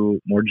to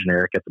more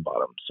generic at the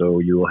bottom. So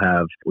we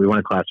want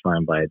to classify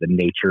them by the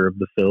nature of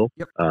the fill,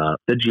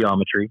 the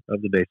geometry of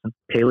the basin,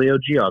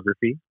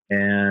 paleogeography,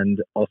 and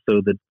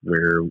also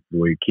where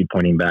we keep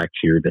pointing back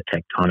to the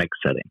tectonic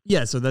setting.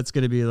 Yeah, so that's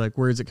going to be like,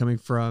 where is it coming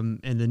from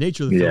and the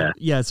nature of the fill.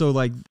 Yeah, so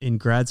like in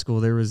grad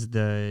school, there was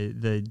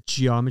the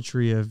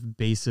geometry of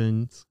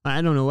basins.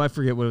 I don't know, I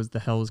forget what the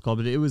hell it was called,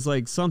 but it was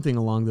like something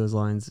along those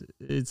lines.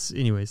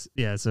 Anyways,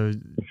 yeah, so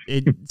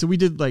we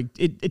did like,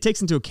 it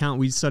takes into account,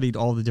 we studied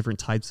all the different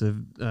types of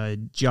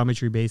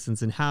geometry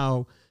basins and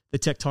how the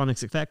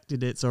tectonics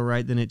affected it. So,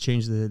 right, then it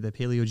changed the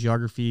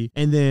paleogeography,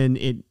 and then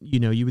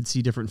you would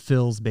see different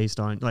fills based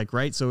on like,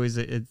 right. So is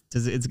it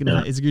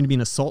going to be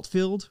an assault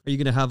field? Are you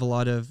going to have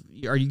are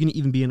you going to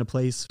even be in a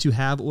place to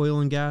have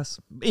oil and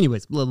gas?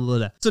 Anyways, blah, blah,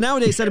 blah. So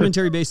nowadays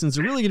sedimentary basins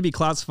are really going to be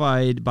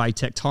classified by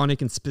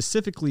tectonic and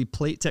specifically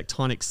plate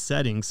tectonic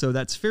settings. So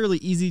that's fairly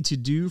easy to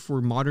do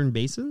for modern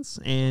basins,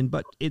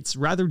 but it's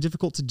rather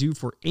difficult to do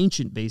for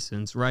ancient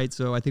basins, right?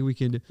 So I think we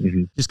could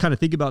just kind of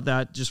think about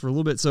that just for a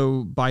little bit.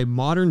 So by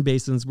modern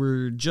basins,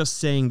 we're just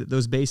saying that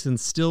those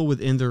basins still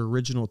within their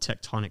original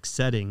tectonic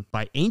setting.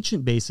 By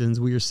ancient basins,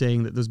 we are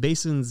saying that those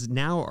basins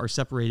now are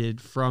separated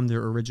from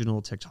their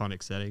original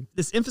tectonic setting.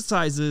 This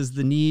emphasizes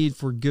the need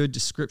for good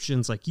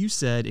descriptions, like you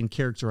said, in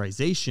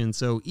characterization.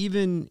 So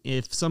even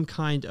if some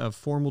kind of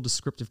formal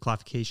descriptive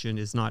classification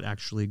is not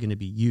actually going to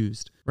be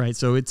used, right?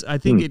 So I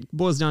think it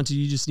boils down to,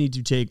 you just need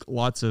to take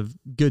lots of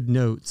good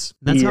notes.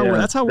 That's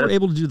how we're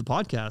able to do the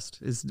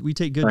podcast, is we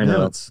take good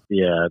notes.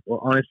 Yeah.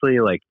 Well,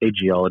 honestly, like, a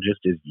geologist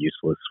is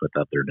useless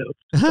without their notes.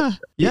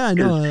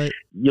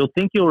 You'll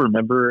think you'll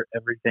remember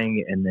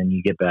everything, and then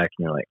you get back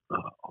and you're like,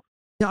 oh.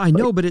 Yeah, I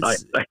know, but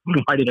it's...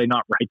 why did I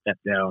not write that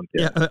down?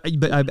 Yeah,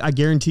 but I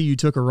guarantee you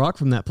took a rock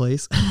from that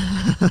place.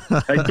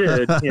 I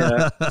did,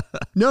 yeah.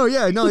 No,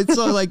 it's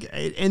like...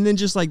 And then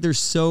just like, there's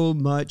so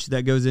much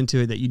that goes into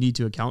it that you need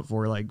to account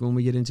for, like, when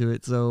we get into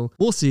it. So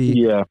we'll see.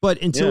 Yeah.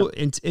 But until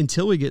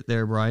we get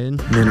there, Brian...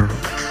 Mineral.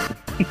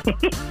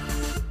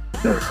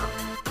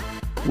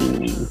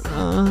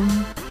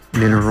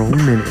 Mineral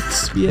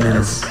minutes.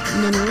 Yes.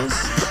 Minerals.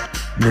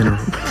 Mineral.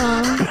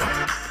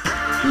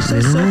 You're so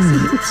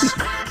sexy.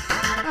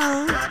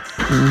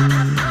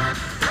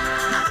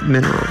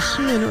 Minerals.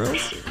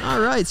 All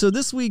right. So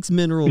this week's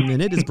Mineral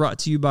Minute is brought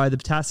to you by the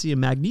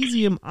potassium,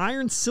 magnesium,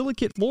 iron,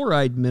 silicate,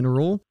 fluoride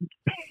mineral.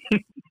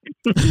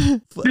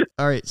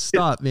 All right,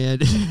 stop, man.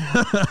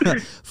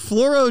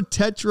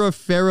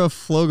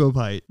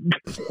 Fluorotetraferroflogopite.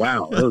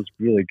 Wow, that was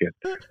really good.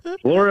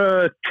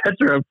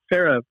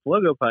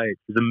 Fluorotetraferroflogopite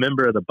is a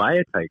member of the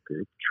biotite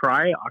group,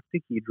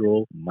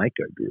 trioctahedral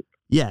mica group.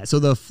 Yeah, so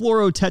the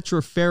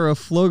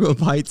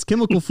fluorotetraferroflogopite's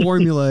chemical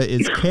formula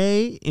is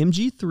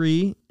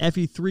KMG3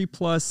 Fe3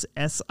 plus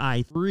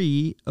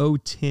Si3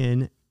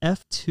 O10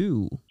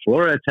 F2.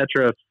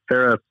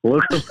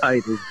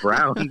 Fluorotetraferroflogopite is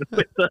brown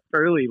with a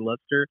pearly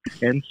luster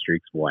and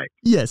streaks white.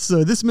 Yes,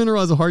 so this mineral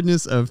has a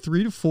hardness of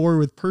 3 to 4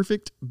 with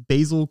perfect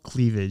basal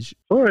cleavage.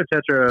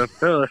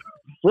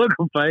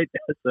 Fluorotetraferroflogopite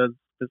has a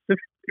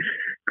specific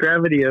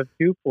gravity of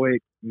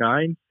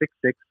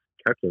 2.966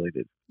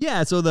 calculated.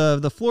 Yeah, so the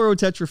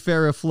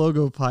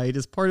fluorotetraferroflogopite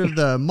is part of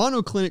the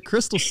monoclinic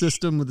crystal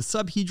system with the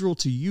subhedral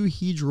to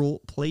euhedral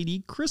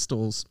platy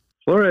crystals.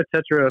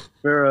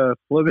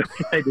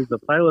 Fluorotetraferroflogopite is a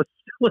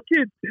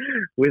phyllosilicate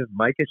with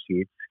mica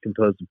sheets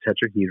composed of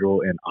tetrahedral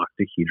and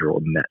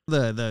octahedral nets.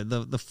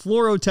 The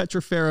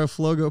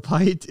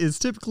fluorotetraferroflogopite is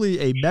typically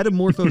a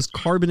metamorphosed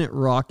carbonate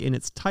rock, and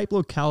its type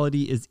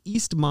locality is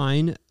East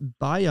Mine,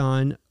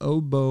 Bayan,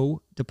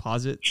 Obo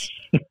deposits,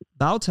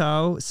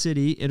 Baotao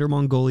City, Inner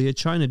Mongolia,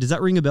 China. Does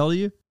that ring a bell to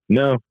you?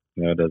 No,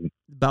 it doesn't.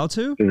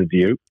 Baotou? Is it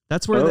you?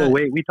 That's where.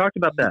 Wait, we talked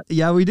about that.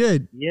 Yeah, we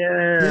did.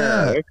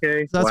 Yeah.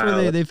 Okay. So that's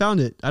where they found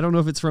it. I don't know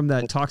if it's from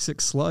that toxic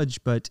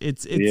sludge, but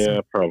it's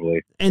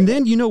probably. And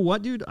then, you know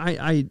what, dude?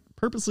 I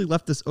purposely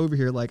left this over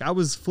here. Like, I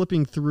was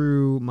flipping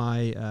through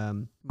my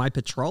my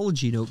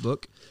petrology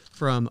notebook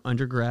from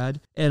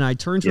undergrad, and I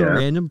turned to a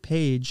random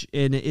page,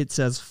 and it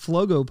says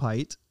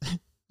flogopite.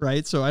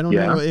 Right, so I don't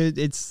know.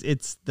 It's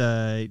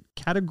the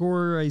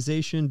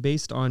categorization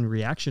based on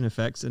reaction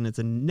effects, and it's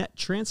a net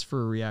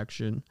transfer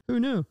reaction. Who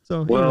knew?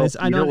 So, anyways,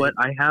 you know what?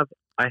 I have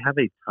I have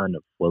a ton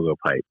of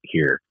flogopite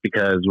here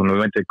because when we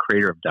went to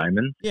Crater of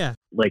Diamonds, Yeah.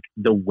 like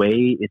the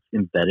way it's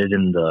embedded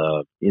in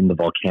the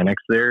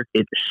volcanics there,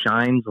 it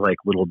shines like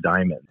little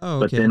diamonds. Oh,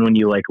 But okay. then when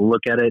you like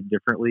look at it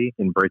differently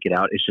and break it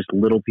out, it's just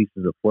little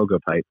pieces of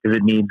flogopite because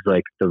it needs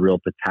like the real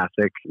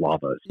potassic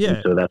lavas. Yeah.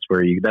 And so that's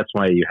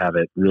why you have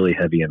it really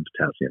heavy in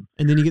potassium.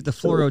 And then you get the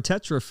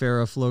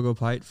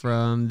fluorotetraferroflogopite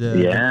from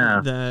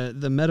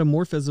the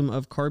metamorphism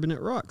of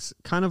carbonate rocks,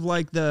 kind of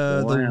like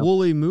the Wow.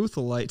 woolly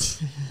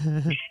muthalite.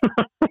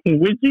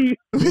 Witchy.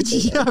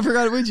 Yeah, I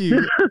forgot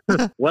Widgie.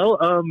 Well,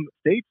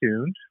 stay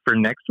tuned for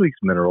next week's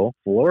mineral,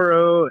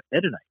 fluoroedenite.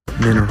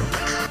 Mineral.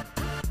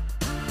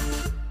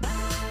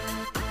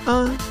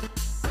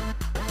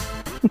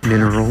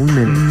 Mineral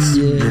minutes.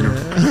 Mineral.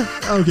 Yeah.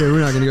 Okay, we're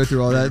not going to go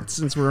through all that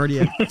since we're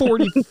already at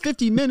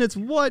 50 minutes.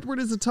 What? Where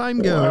does the time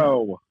go?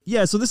 Wow.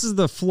 Yeah, so this is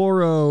the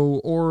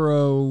Roro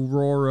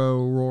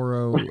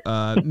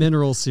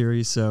mineral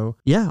series. So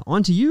yeah,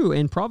 on to you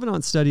and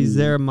provenance studies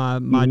there, my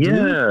dude.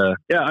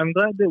 Yeah. I'm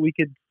glad that we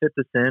could fit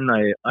this in.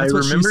 I That's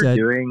what she remember said.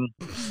 doing.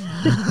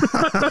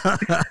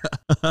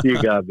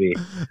 You got me.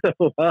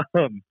 So,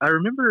 I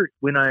remember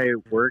when I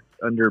worked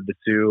under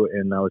Basu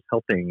and I was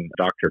helping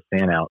Dr.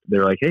 Fan out.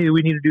 They're like, "Hey,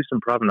 we need to do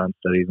some provenance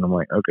studies," and I'm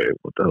like, "Okay,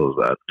 what the hell is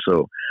that?"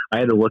 So I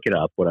had to look it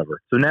up,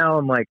 whatever. So now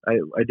I'm like,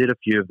 I did a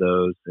few of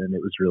those, and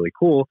it was really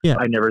cool. Yeah.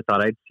 I never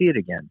thought I'd see it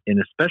again, and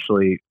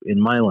especially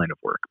in my line of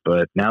work.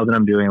 But now that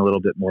I'm doing a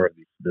little bit more of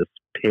this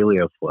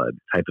paleo flood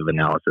type of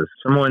analysis,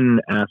 someone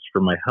asked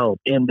for my help,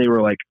 and they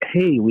were like,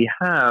 "Hey, we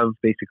have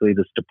basically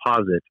this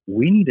deposit.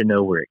 We need to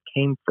know where it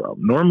came from.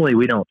 Normally,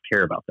 we don't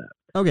care about that."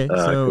 Okay,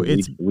 so 'cause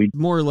it's we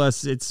more or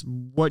less it's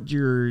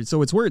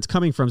it's where it's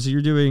coming from. So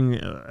you're doing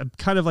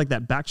kind of like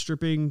that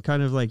backstripping,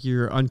 kind of like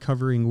you're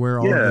uncovering where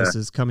all of this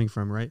is coming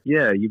from, right?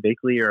 yeah, you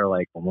basically are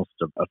like almost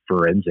a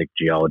forensic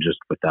geologist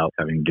without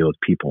having to deal with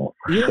people.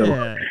 Yeah.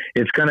 So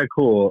it's kind of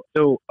cool.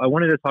 So I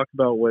wanted to talk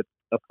about what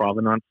a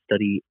provenance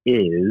study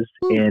is,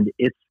 and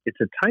it's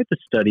a type of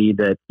study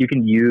that you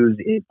can use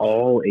in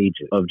all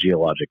ages of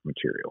geologic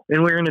material.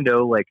 And we're going to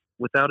know, like,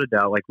 without a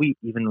doubt, like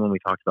even when we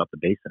talked about the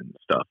basin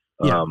stuff,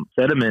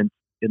 sediment,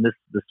 and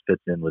this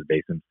fits in with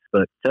basins,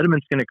 but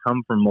sediment's going to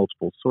come from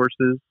multiple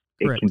sources.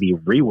 It Correct. can be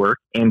reworked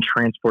and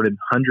transported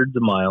hundreds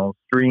of miles.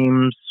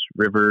 Streams,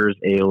 rivers,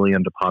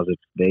 aeolian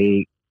deposits,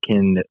 they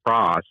can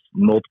cross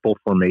multiple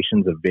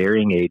formations of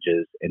varying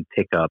ages and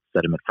pick up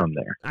sediment from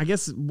there. I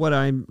guess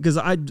because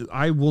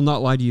I will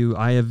not lie to you,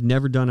 I have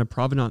never done a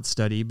provenance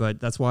study, but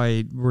that's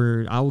why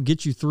I will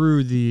get you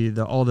through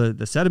all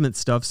the sediment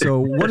stuff. So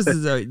what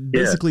is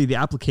basically the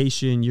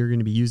application you're going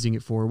to be using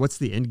it for? What's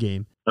the end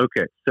game?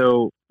 Okay,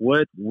 so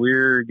what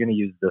we're going to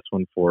use this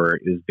one for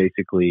is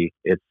basically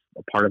it's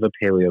a part of a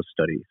paleo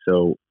study.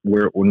 So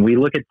when we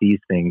look at these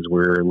things,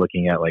 we're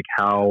looking at like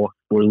how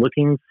we're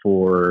looking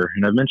for,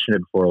 and I've mentioned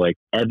it before, like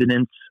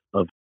evidence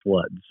of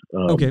floods,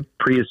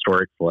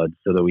 prehistoric floods,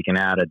 so that we can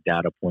add a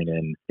data point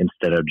in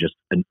instead of just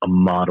a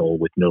model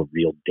with no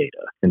real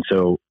data. And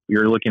so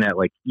you're looking at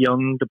like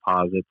young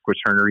deposits,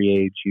 quaternary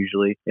age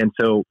usually. And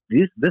so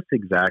this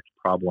exact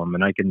problem,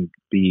 and I can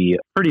be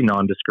pretty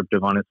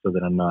non-descriptive on it so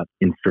that I'm not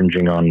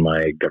infringing on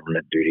my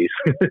government duties.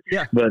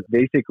 Yeah. But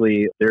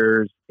basically,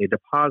 there's a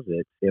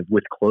deposit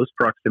with close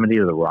proximity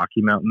to the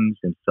Rocky Mountains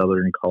in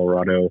southern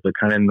Colorado, but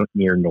kind of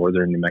near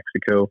northern New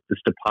Mexico. This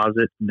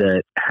deposit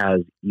that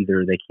has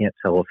either, they can't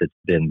tell if it's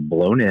been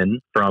blown in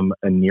from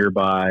a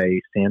nearby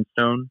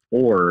sandstone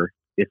or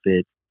if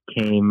it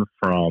came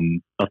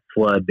from a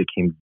flood that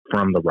came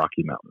from the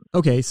Rocky Mountains.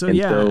 Okay, so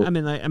I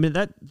mean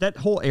that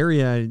whole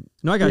area.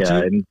 No, I got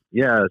you.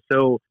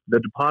 So the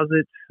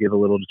deposit, give a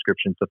little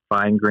description. It's a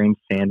fine-grained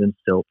sand and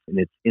silt, and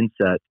it's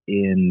inset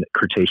in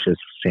Cretaceous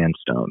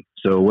sandstone.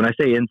 So when I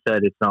say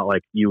inset, it's not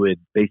like you would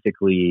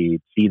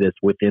basically see this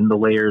within the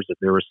layers. If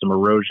there was some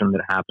erosion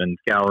that happened,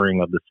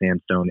 scouring of the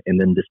sandstone, and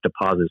then this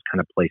deposit is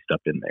kind of placed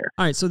up in there.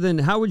 All right, so then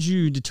how would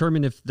you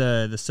determine if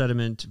the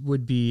sediment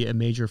would be a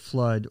major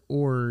flood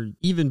or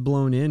even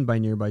blown in by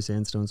nearby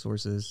sandstone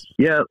sources?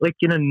 Yeah, like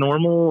in a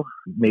normal,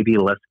 maybe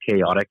less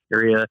chaotic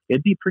area,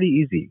 it'd be pretty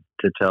easy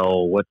to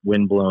tell what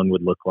windblown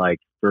would look like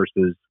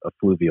versus a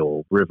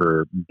fluvial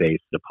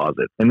river-based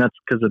deposit. And that's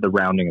because of the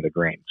rounding of the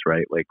grains,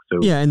 right? Like, so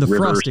yeah, and the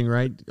frosting,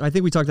 right? I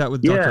think we talked that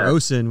with Dr.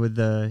 Osen with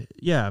the,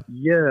 Yeah.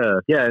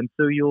 And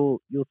so you'll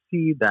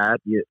see that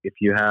if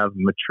you have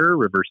mature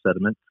river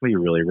sediment, it's going to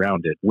be really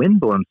rounded.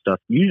 Windblown stuff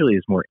usually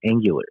is more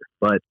angular.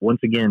 But once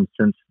again,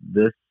 since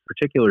this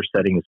particular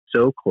setting is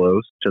so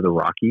close to the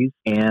Rockies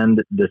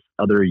and this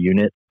other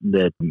unit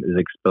that is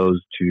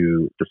exposed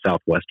to the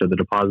southwest of the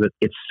deposit,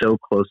 it's so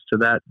close to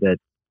that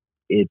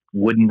it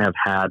wouldn't have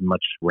had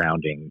much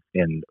rounding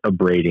and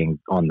abrading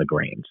on the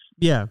grains.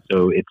 Yeah.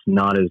 So it's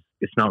not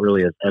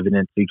really as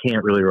evident. So you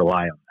can't really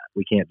rely on that.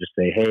 We can't just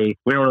say, hey,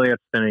 we don't really have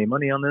to spend any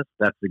money on this.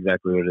 That's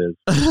exactly what it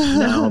is.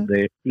 Now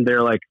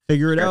they're like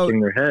figure it out,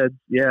 scratching their heads.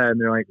 Yeah. And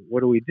they're like,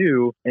 what do we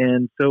do?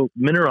 And so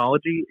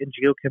mineralogy and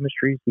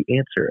geochemistry is the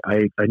answer.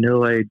 I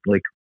know I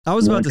like I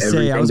was about to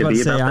say,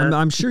 that?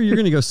 I'm sure you're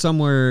going to go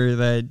somewhere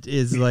that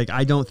is like,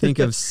 I don't think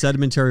of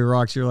sedimentary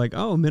rocks. You're like,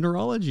 oh,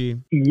 mineralogy.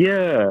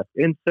 Yeah.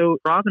 And so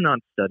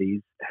provenance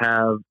studies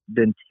have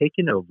been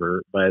taken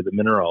over by the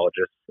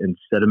mineralogists and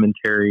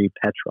sedimentary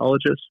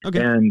petrologists. Okay.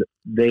 And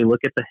they look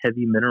at the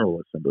heavy mineral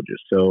assemblages.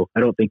 So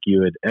I don't think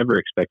you would ever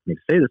expect me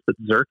to say this, but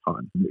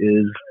zircon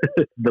is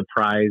the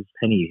prize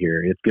penny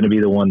here. It's going to be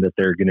the one that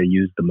they're going to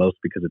use the most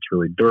because it's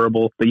really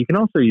durable. But you can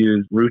also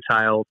use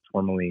rutile,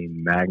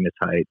 tourmaline,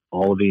 magnetite,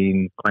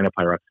 olivine,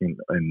 clinopyroxene,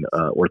 and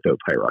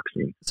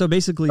orthopyroxene. So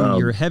basically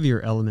your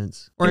heavier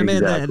elements, or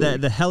exactly. I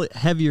mean the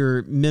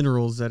heavier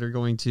minerals that are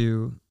going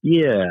to.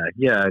 Yeah.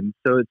 And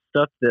so it's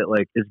stuff that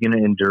like is going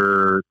to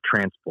endure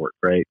transport,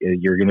 right?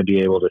 You're going to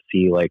be able to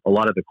see like a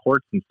lot of the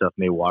quartz and stuff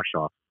may wash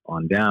off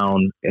on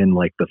down and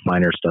like the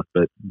finer stuff,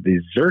 but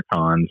these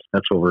zircons,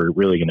 that's what we're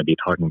really going to be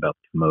talking about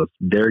the most.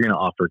 They're going to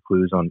offer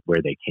clues on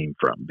where they came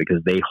from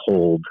because they're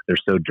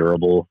so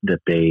durable that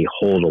they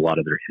hold a lot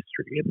of their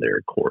history in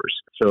their cores.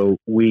 So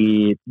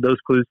those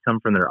clues come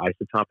from their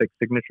isotopic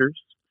signatures.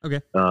 Okay.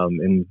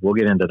 And we'll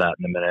get into that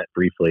in a minute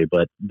briefly,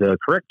 but the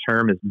correct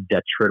term is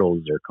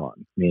detrital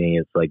zircon, meaning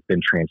it's like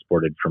been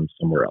transported from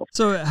somewhere else.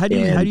 So how do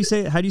you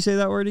say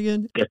that word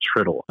again?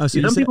 Detrital. Oh,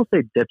 so some people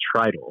say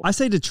detrital. I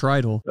say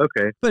detrital.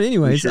 Okay. But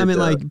anyways, I mean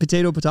like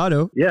potato.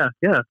 Yeah.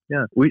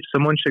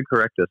 Someone should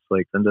correct us.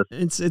 Like send us.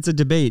 It's a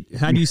debate.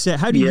 How do you say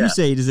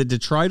it? Is it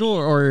detrital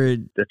or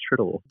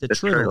detrital?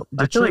 Detrital.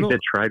 I feel like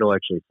detrital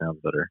actually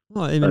sounds better.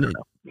 Well, I mean,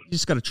 you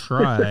just got to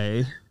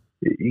try.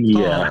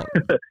 Yeah.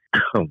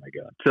 Oh my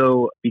God.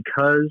 So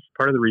because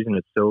part of the reason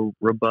it's so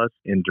robust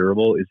and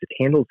durable is it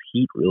handles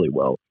heat really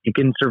well. It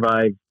can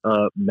survive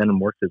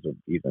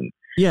metamorphism even.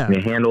 Yeah. And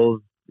it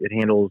handles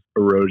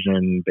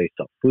erosion based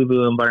off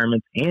fluvial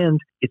environments, and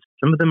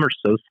some of them are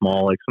so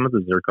small. Like some of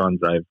the zircons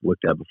I've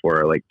looked at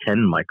before are like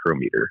 10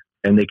 micrometer.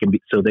 And they can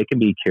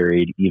be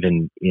carried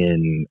even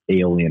in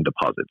alien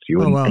deposits. You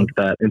wouldn't think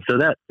that. And so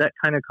that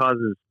kind of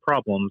causes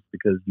problems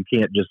because you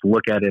can't just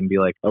look at it and be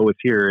like, oh, it's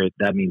here.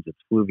 That means it's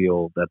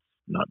fluvial. That's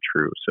not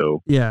true.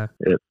 So yeah,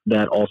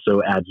 that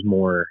also adds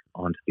more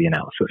onto the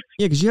analysis.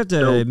 Yeah, because you have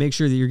to make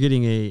sure that you're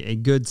getting a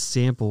good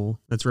sample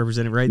that's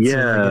represented, right?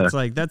 Yeah. So it's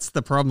like that's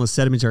the problem with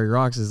sedimentary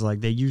rocks is like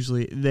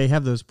they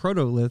have those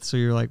protoliths, so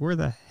you're like, where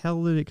the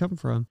hell did it come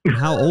from? And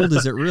how old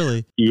is it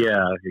really?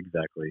 Yeah,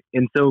 exactly.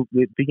 And so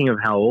speaking of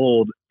how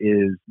old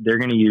is, they're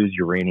going to use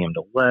uranium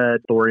to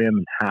lead, thorium,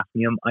 and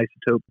hafnium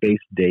isotope-based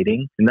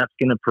dating. And that's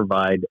going to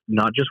provide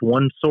not just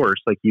one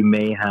source. Like you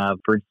may have,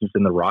 for instance,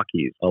 in the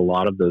Rockies, a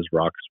lot of those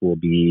rocks will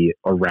be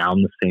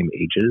around the same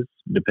ages,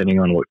 depending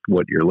on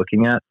what you're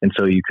looking at. And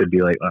so you could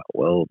be like, oh,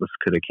 well, this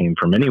could have came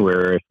from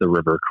anywhere if the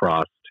river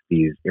crossed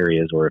these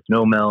areas or if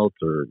snow melts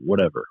or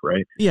whatever,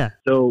 right? Yeah.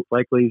 So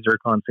likely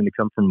zircon's going to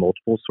come from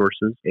multiple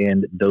sources,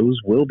 and those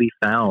will be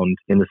found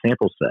in the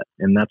sample set.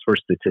 And that's where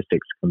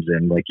statistics comes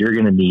in. Like you're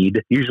going to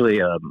need, usually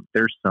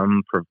there's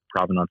some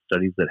provenance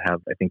studies that have,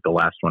 I think the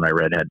last one I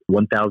read had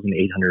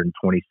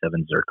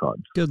 1,827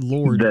 zircons. Good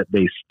Lord. That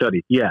they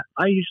studied. Yeah.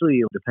 I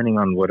usually, depending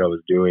on what I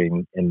was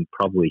doing, and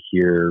probably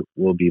here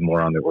will be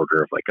more on the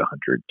order of like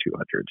 100,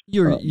 200.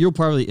 You'll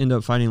probably end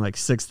up finding like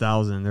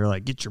 6,000. They're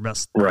like, get your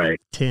best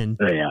 10.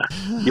 Yeah.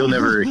 You'll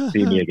never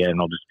see me again.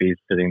 I'll just be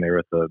sitting there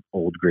with an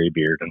old gray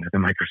beard under the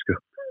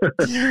microscope.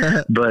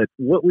 But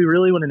what we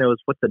really want to know is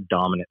what the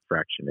dominant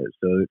fraction is.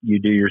 So you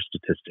do your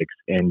statistics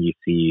and you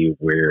see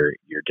where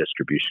your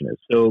distribution is.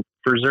 So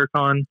for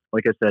zircon,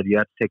 like I said, you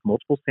have to take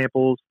multiple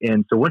samples.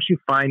 And so once you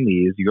find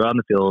these, you go out in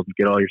the field, you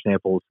get all your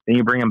samples, then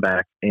you bring them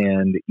back,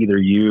 and either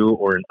you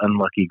or an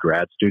unlucky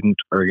grad student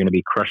are going to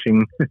be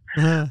crushing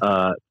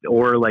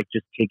or like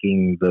just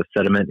taking the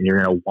sediment and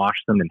you're going to wash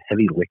them in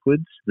heavy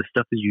liquids. The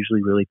stuff is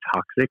usually really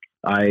toxic.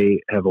 I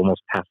have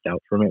almost passed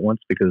out from it once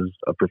because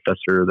a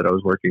professor that I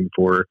was working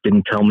for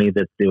didn't tell me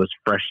that it was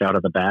fresh out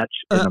of the batch.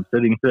 And I'm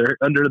sitting there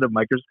under the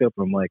microscope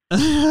and I'm like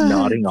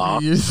nodding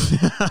off.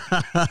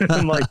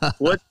 I'm like,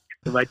 what?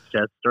 My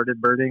chest started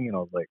burning and I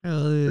was like, this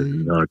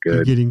is not good.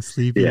 You're getting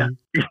sleepy. Yeah,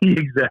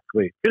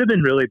 exactly. Could have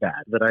been really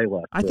bad that I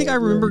left. I think I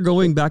remember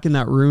going back in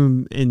that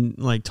room and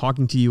like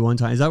talking to you one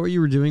time. Is that what you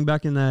were doing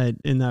back in that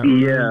room?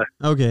 Yeah.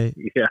 Okay.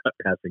 Yeah,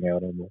 passing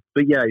out almost.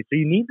 But yeah, so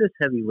you need this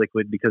heavy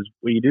liquid because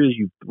what you do is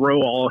you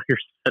throw all your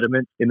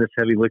sediment in this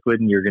heavy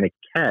liquid and you're going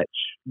to catch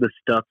the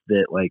stuff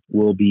that like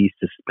will be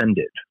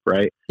suspended,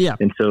 right? Yeah.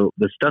 And so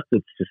the stuff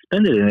that's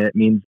suspended in it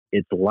means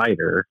it's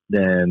lighter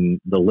than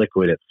the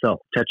liquid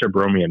itself.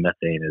 Tetrabromium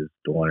methane is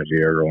the one if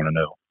you ever want to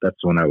know. That's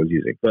the one I was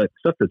using. But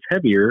stuff that's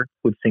heavier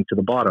would sink to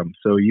the bottom.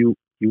 So you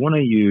want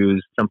to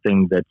use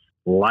something that's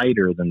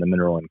lighter than the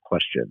mineral in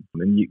question.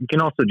 And you can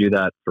also do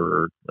that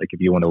for, like, if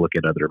you want to look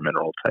at other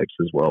mineral types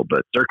as well.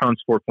 But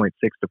zircon's 4.6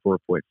 to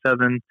 4.7.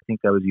 I think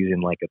I was using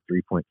like a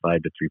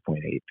 3.5 to 3.8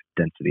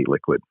 density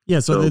liquid. Yeah,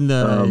 so then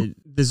the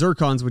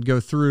zircons would go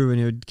through and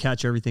it would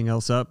catch everything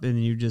else up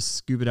and you just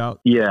scoop it out?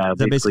 Yeah, is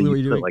that basically what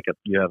you're doing?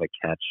 You have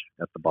a catch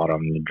at the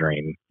bottom and you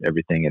drain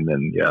everything and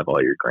then you have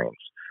all your grains.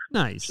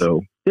 Nice.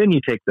 So then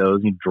you take those,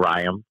 you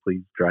dry them.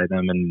 Please dry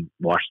them and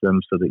wash them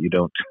so that you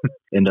don't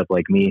end up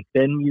like me.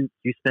 Then you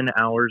spend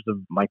hours of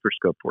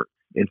microscope work.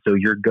 And so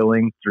you're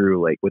going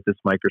through like with this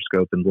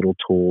microscope and little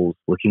tools,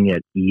 looking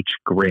at each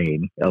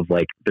grain of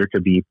like, there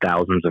could be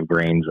thousands of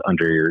grains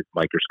under your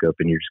microscope,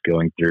 and you're just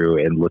going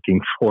through and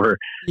looking for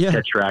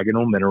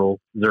tetragonal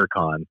mineral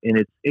zircon.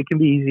 And it can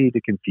be easy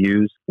to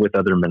confuse with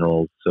other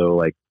minerals. So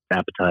like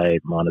apatite,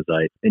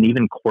 monazite, and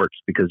even quartz,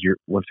 because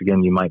once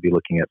again, you might be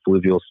looking at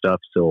fluvial stuff.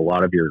 So a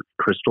lot of your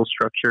crystal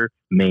structure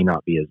may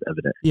not be as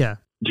evident. Yeah.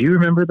 Do you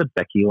remember the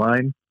Becky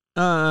line?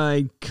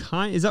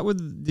 Is that what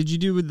did you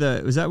do with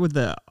was that with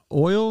the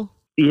oil?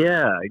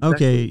 Yeah. Exactly.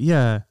 Okay.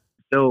 Yeah.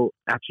 So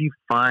after you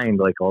find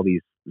like all these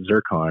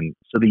zircon,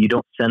 so that you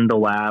don't send the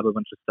lab a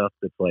bunch of stuff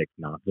that's like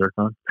not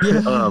zircon.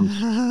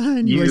 Yeah.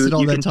 You wasted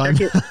all that time.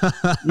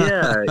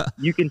 Yeah.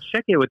 You can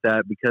check it with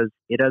that because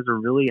it has a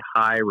really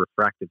high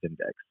refractive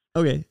index.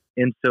 Okay.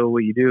 And so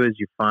what you do is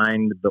you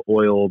find the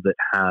oil that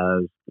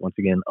has, once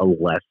again, a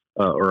less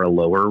or a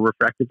lower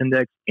refractive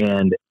index.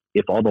 And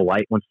if all the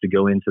light wants to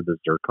go into the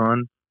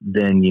zircon,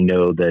 then you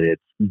know that it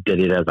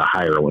has a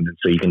higher one. And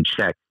so you can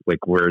check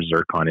like where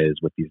zircon is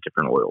with these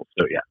different oils.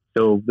 So yeah.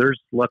 So there's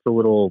lots of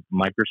little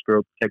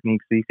microscope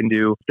techniques that you can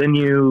do. Then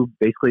you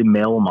basically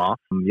mail them off.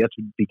 You have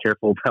to be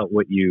careful about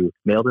what you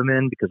mail them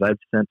in, because I've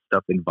sent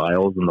stuff in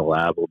vials and the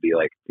lab will be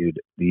like, dude,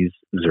 these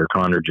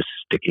zircon are just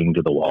sticking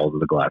to the walls of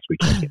the glass. We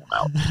can't get them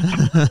out.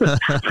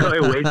 So I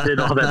wasted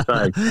all that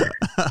time.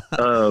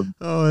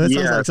 That sounds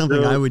like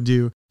something I would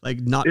do. Like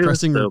not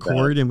pressing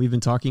record, and we've been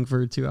talking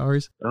for 2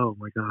 hours. Oh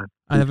my God.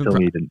 I haven't tell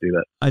me you didn't do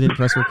that. I didn't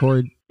press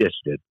record. Yes,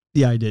 you did.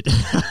 Yeah, I did.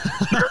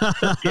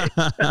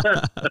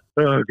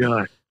 Oh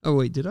God. Oh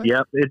wait, did I?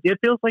 Yeah, it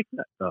feels like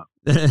that. Oh.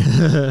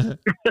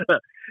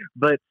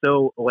 But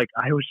so like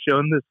I was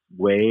shown this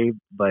way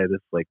by this,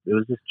 like, it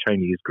was this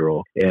Chinese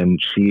girl, and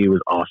she was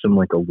awesome.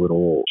 Like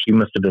she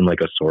must have been like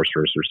a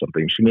sorceress or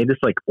something. She made this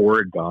like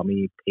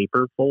origami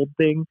paper fold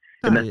thing,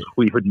 and that's what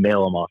we would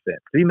mail them off in.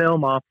 So you mail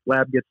them off,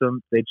 lab gets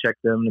them, they check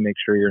them to make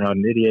sure you're not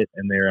an idiot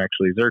and they're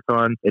actually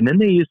zircon. And then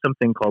they use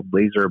something called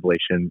laser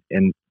ablation,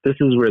 and this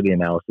is where the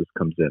analysis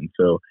comes in.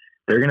 So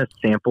they're going to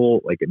sample,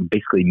 like, and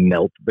basically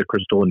melt the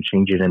crystal and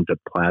change it into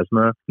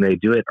plasma. And they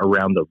do it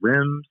around the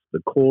rims,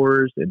 the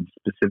cores, and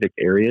specific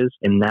areas.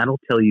 And that'll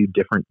tell you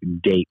different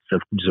dates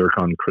of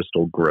zircon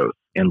crystal growth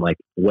and like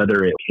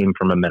whether it came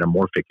from a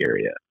metamorphic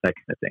area, that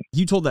kind of thing.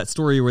 You told that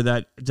story where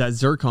that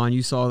zircon,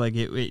 you saw like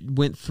it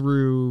went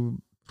through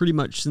pretty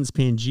much since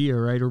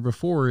Pangea, right? Or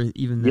before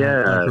even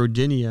that, like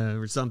Rodinia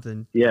or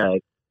something. Yeah.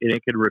 And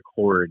it could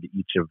record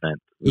each event,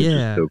 which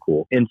is so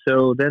cool. And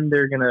so then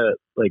they're going to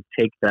like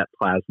take that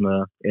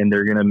plasma and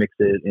they're going to mix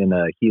it in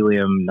a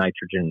helium,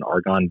 nitrogen,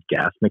 argon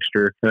gas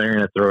mixture. And they're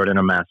going to throw it in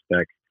a mass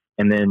spec.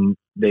 And then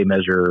they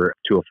measure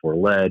 204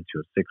 lead,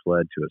 206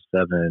 lead,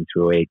 207,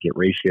 208, get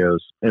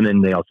ratios. And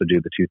then they also do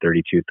the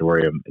 232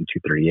 thorium and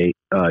 238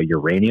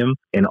 uranium.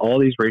 And all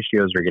these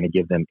ratios are going to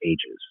give them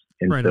ages.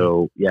 And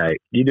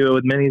you do it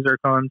with many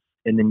zircons,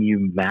 and then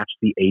you match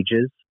the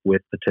ages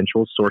with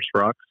potential source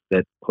rocks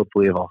that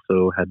hopefully have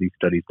also had these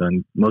studies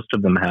done. Most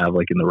of them have,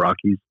 like in the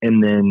Rockies.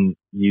 And then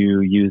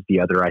you use the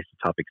other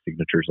isotopic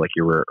signatures, like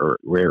your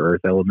rare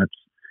earth elements.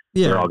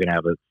 Yeah. They're all going to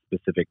have a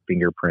specific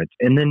fingerprint.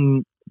 And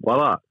then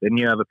voila, then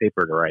you have a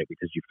paper to write,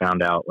 because you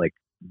found out like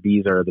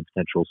these are the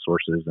potential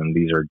sources, and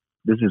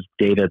this is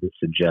data that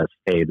suggests,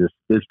 hey,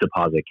 this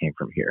deposit came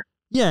from here.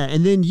 Yeah,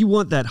 and then you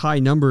want that high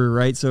number,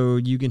 right? So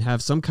you can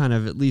have some kind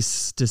of at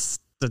least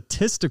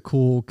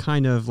statistical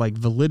kind of like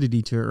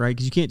validity to it, right?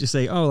 Because you can't just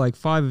say, oh, like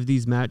 5 of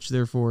these match,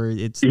 therefore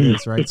it's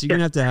this, right? So you're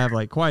gonna have to have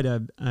like quite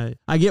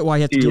I get why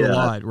you have to do a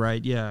lot,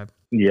 right? Yeah.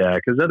 Yeah,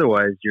 because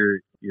otherwise your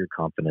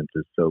confidence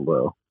is so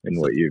low in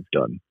what you've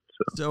done.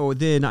 So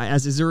then,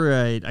 is there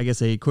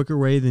a quicker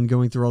way than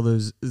going through all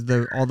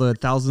the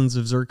thousands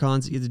of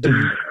zircons you have to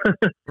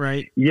do,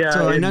 right? Yeah.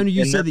 So I know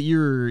you said that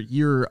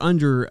you're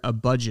under a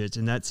budget,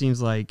 and that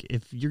seems like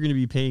if you're going to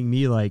be paying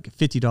me like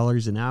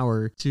 $50 an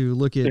hour to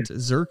look at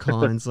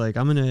zircons, like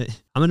I'm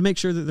gonna make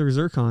sure that they're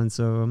zircons.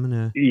 So I'm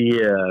gonna.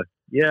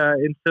 Yeah,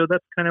 and so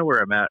that's kind of where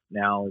I'm at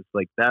now. Is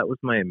like that was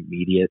my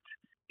immediate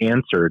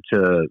answer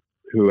to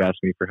who asked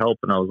me for help,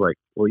 and I was like,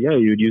 well, yeah,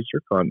 you'd use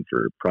zircon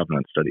for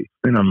provenance study.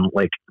 And I'm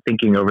like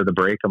thinking over the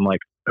break, I'm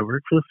like, I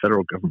work for the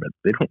federal government.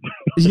 They don't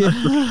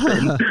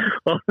spend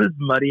all this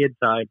money and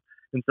time.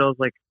 And so I was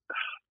like,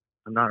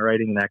 I'm not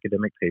writing an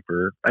academic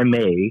paper. I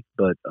may,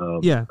 but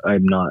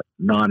I'm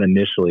not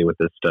initially with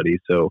this study.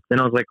 So then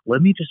I was like,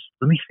 let me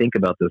think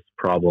about this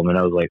problem. And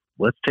I was like,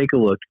 let's take a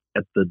look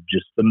at the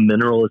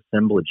mineral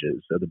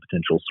assemblages of the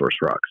potential source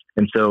rocks.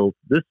 And so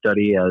this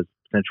study has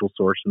potential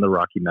source in the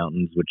Rocky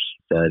Mountains, which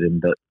said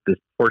in this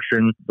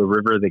portion, the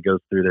river that goes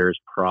through there is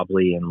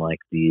probably in like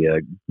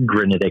the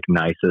granitic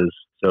gneisses.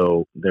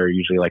 So they're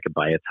usually like a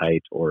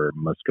biotite or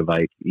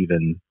muscovite,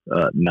 even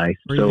gneiss.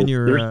 Or so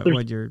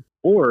even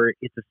or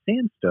it's a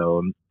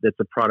sandstone that's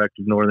a product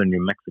of northern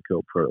New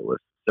Mexico protoliths.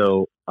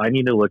 So I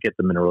need to look at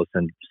the mineral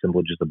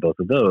assemblages of both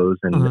of those.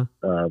 And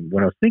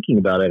when I was thinking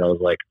about it, I was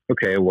like,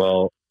 okay,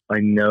 well, I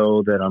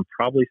know that I'm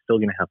probably still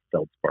going to have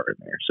feldspar in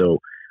there. So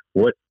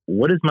what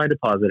does my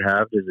deposit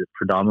have? Is it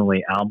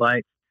predominantly albite?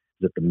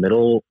 Is it the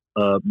middle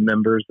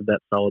members of that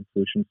solid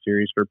solution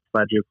series for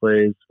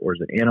plagioclase, or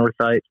is it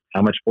anorthite?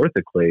 How much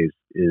orthoclase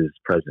is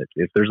present?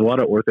 If there's a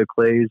lot of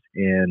orthoclase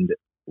and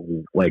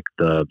like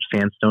the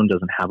sandstone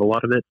doesn't have a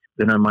lot of it,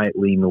 then I might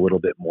lean a little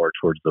bit more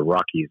towards the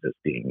Rockies as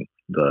being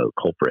the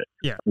culprit.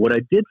 Yeah. What I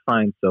did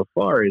find so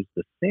far is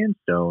the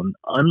sandstone,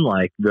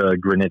 unlike the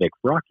granitic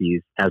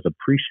Rockies, has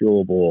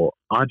appreciable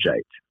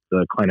augite,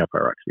 the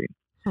clinopyroxene.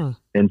 Huh.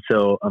 And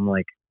so I'm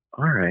like,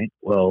 all right,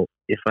 well,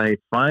 if I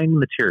find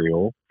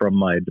material from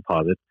my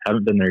deposit,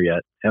 haven't been there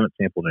yet, haven't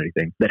sampled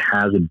anything, that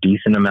has a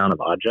decent amount of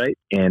augite,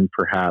 and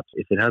perhaps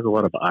if it has a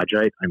lot of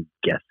augite, I'm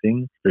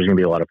guessing there's going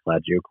to be a lot of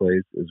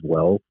plagioclase as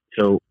well.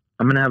 So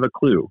I'm going to have a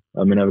clue.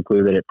 I'm going to have a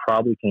clue that it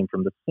probably came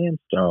from the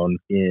sandstone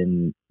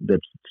in the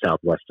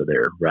southwest of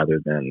there rather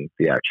than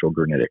the actual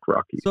granitic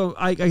Rockies. So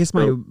I guess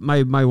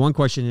my one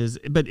question is,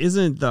 but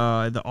isn't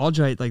the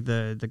augite, like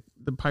the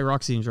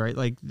pyroxenes, right?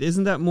 Like,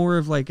 isn't that more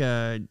of like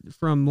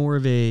from more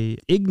of a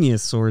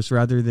igneous source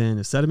rather than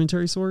a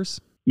sedimentary source?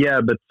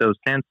 Yeah, but so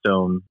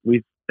sandstone,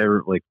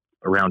 like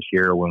around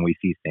here when we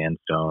see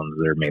sandstones,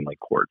 they're mainly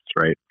quartz,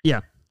 right?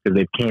 Yeah. Because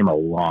they've came a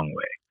long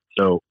way.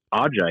 So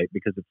augite,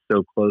 because it's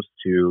so close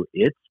to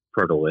its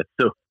protolith,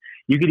 so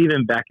you could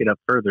even back it up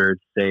further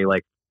to say,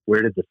 like,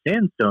 where did the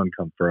sandstone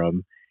come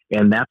from?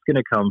 And that's going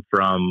to come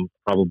from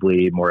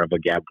probably more of a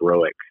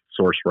gabbroic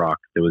source rock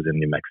that was in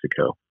New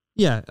Mexico.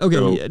 Yeah. Okay.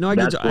 So no, I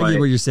get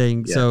what you're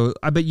saying. Yeah. So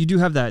I bet you do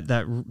have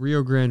that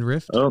Rio Grande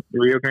Rift. Oh, the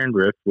Rio Grande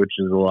Rift, which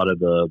is a lot of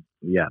the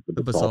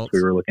basalts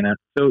we were looking at.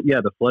 So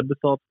yeah, the flood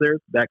basalts there,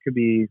 that could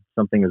be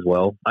something as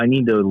well. I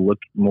need to look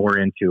more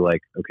into,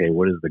 like, okay,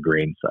 what is the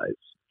grain size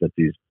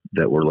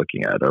that we're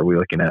looking at? Are we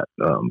looking at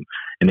an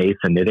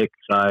aphanitic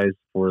size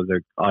for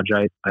the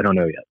augite? I don't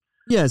know yet.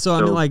 Yeah, so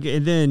I mean, like,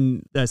 and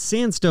then the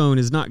sandstone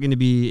is not going to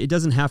be. It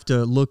doesn't have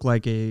to look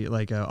like a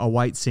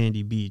white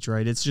sandy beach,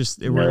 right? It's just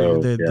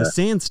the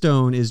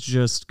sandstone is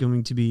just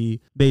going to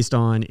be based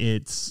on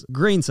its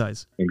grain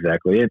size,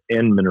 exactly,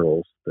 and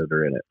minerals that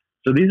are in it.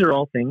 So these are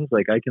all things,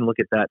 like, I can look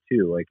at that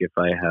too. Like, if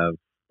I have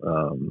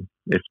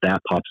if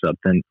that pops up,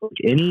 then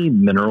any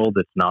mineral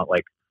that's not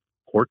like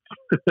quartz,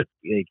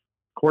 like,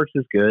 quartz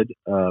is good,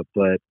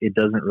 but it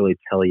doesn't really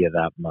tell you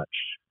that much,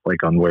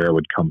 like, on where it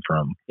would come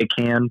from. It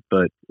can,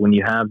 but when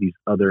you have these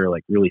other,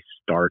 like, really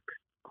stark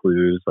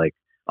clues like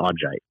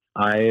augite,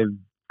 I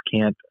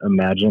can't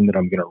imagine that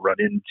I'm going to run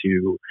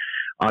into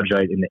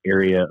augite in the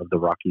area of the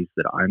Rockies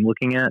that I'm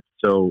looking at.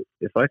 So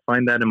if I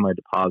find that in my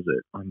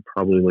deposit, I'm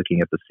probably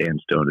looking at the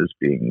sandstone as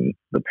being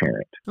the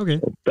parent. Okay.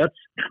 So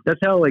that's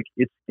how, like,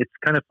 it's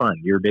kind of fun.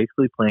 You're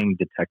basically playing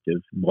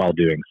detective while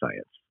doing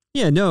science.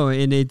 Yeah, no,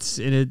 and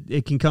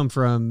it can come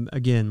from,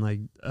 again, like,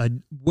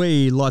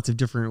 lots of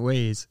different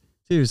ways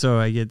too. So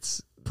like,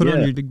 it's put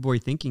on your big boy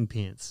thinking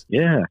pants.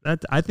 Yeah,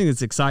 I think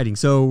it's exciting.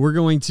 So we're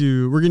going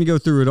to go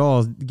through it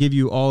all, give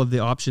you all of the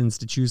options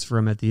to choose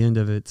from at the end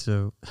of it.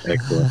 So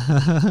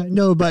excellent.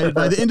 No, by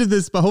the end of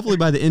this, but hopefully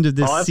by the end of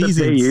this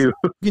season, you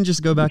can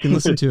just go back and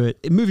listen to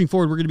it. Moving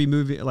forward, we're going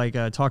to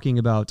be talking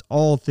about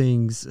all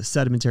things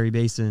sedimentary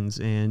basins,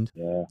 and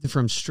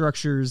from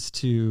structures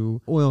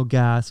to oil,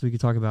 gas. We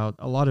could talk about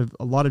a lot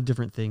of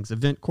different things,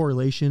 event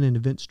correlation and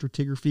event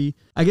stratigraphy.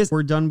 I guess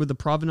we're done with the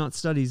provenance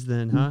studies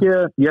then, huh?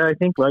 Yeah. I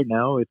think right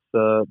now it's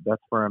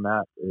that's where I'm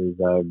at. Is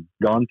I've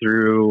gone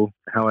through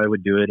how I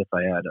would do it if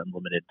I had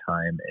unlimited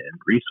time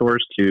and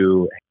resource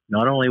to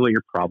not only what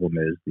your problem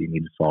is that you need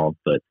to solve,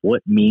 but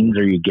what means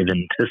are you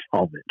given to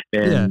solve it.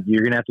 And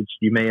you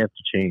may have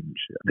to change.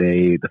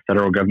 The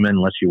federal government,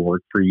 unless you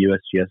work for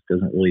USGS,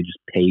 doesn't really just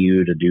pay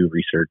you to do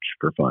research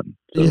for fun.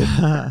 So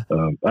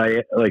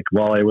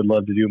while I would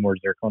love to do more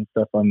zircon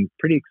stuff, I'm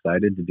pretty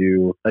excited to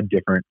do a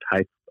different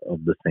type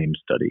of the same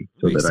study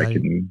so that I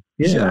can.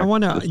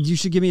 You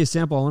should give me a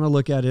sample. I want to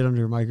look at it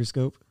under a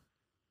microscope.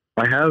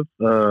 I have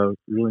a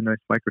really nice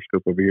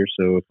microscope over here,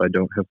 so if I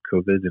don't have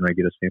COVID and I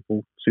get a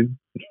sample soon,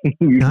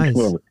 nice.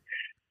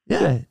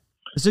 Yeah.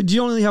 So do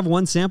you only have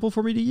one sample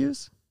for me to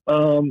use?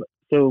 So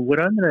what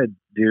I'm going to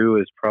do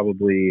is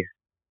probably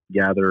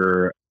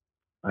gather,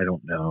 I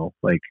don't know,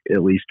 like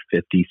at least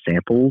 50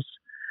 samples,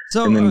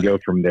 and then go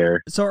from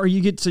there. So when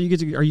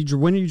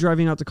are you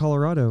driving out to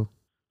Colorado?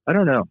 I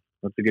don't know.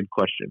 That's a good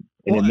question.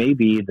 And it may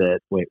be that,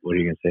 wait, what are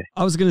you going to say?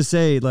 I was going to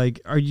say,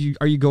 like, are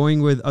you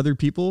going with other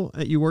people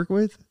that you work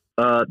with?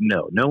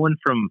 No one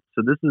so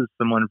this is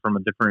someone from a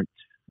different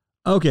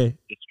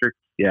district.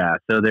 Yeah.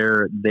 So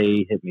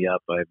they hit me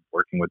up. I'm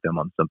working with them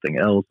on something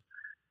else.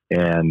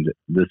 And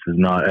this does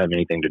not have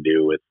anything to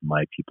do with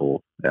my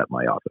people at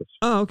my office.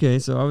 Oh, okay.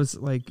 So I was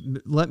like,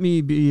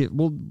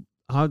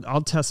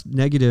 I'll test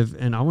negative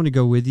and I want to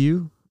go with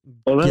you.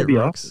 Oh, that'd be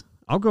awesome.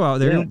 I'll go out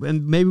there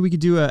and maybe we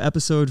could do an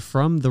episode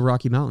from the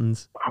Rocky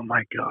Mountains. Oh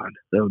my God.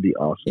 That would be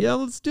awesome. Yeah,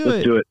 let's do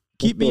it.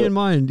 Keep me in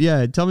mind.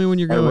 Yeah. Tell me when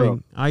you're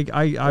going.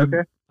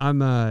 Okay.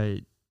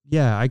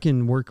 Yeah, I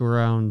can work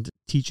around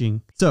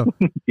teaching. So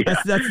Yeah.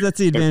 that's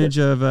the advantage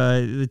of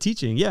the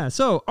teaching. Yeah.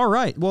 So, all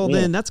right. Well,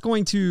 Yeah. then that's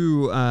going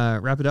to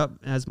wrap it up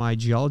as my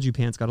geology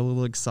pants got a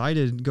little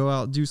excited, go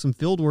out, do some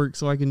field work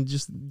so I can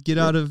just get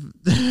out of,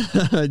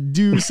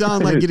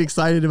 get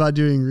excited about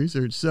doing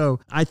research.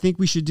 So I think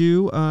we should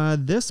do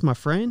this, my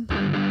friend.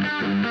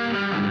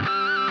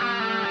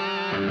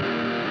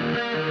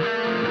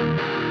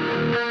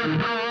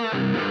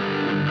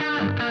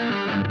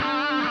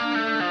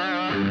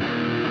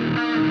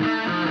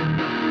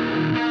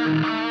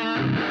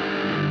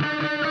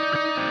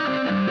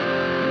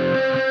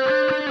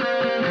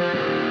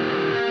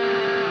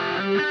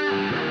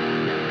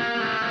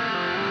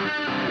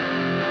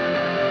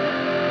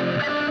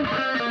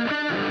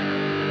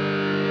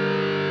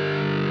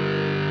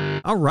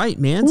 All right,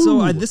 man.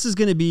 So this is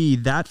going to be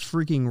That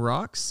Freaking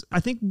Rocks. I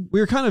think we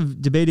were kind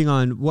of debating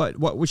on what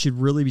we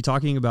should really be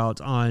talking about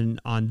on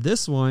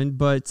this one,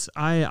 but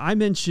I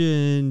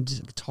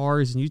mentioned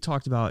guitars and you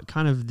talked about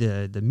kind of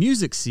the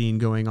music scene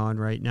going on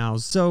right now.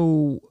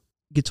 So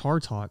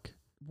guitar talk.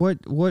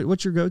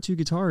 What's your go-to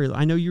guitar?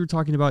 I know you were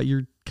talking about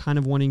you're kind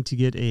of wanting to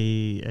get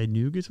a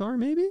new guitar,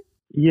 maybe?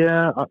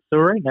 Yeah. So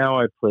right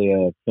now I play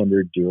a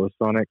Fender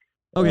Duosonic.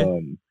 Okay.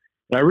 And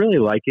I really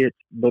like it,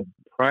 but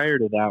prior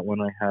to that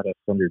one, I had a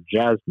Fender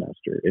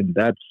Jazzmaster, and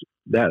that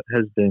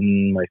has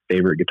been my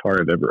favorite guitar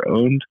I've ever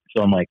owned.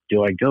 So I'm like,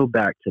 do I go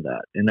back to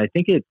that? And I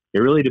think it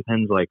really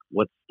depends, like,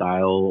 what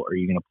style are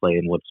you going to play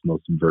and what's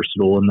most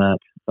versatile in that.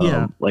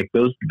 Yeah. Like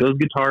those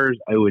guitars,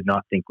 I would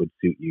not think would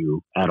suit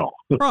you at all.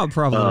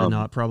 Probably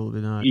not.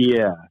 Probably not.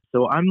 Yeah.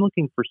 So I'm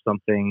looking for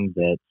something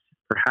that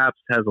perhaps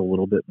has a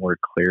little bit more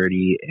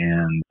clarity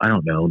and, I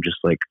don't know, just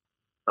like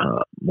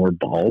more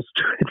balls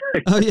to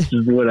it. Oh, yeah.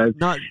 Is what I've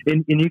Not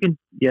and you can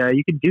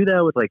do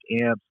that with like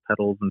amps,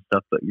 pedals and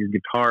stuff, but your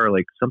guitar,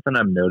 like something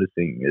I'm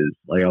noticing is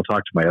like I'll talk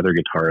to my other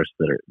guitarists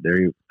that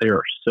they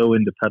are so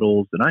into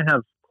pedals, and I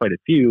have quite a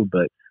few,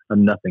 but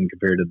I'm nothing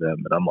compared to them.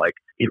 And I'm like,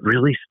 it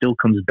really still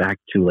comes back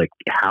to like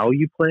how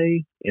you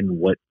play and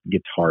what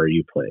guitar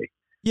you play.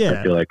 yeah.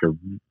 I feel like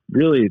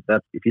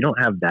that's if you don't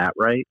have that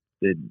right,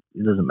 it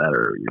doesn't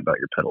matter about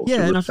your pedals.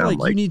 Yeah, and I feel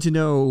like you need to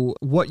know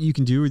what you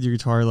can do with your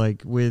guitar,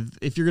 like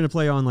if you're going to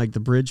play on like the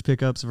bridge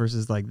pickups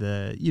versus like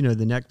the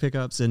neck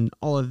pickups and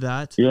all of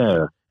that.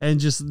 Yeah. And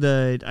just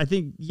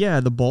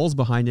the balls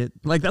behind it.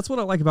 Like that's what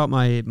I like about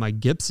my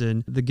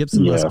Gibson, the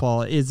Gibson Les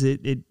Paul is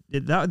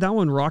that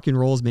one rock and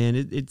rolls, man.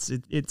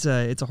 It's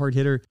a hard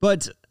hitter,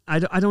 but I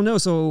don't know.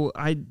 So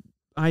I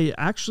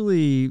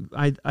actually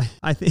I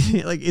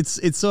think like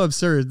it's so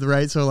absurd,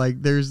 right? So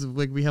like there's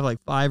like we have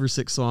like 5 or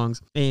 6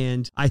 songs,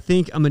 and I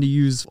think I'm gonna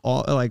use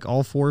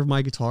all 4 of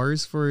my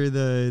guitars for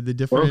the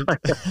different.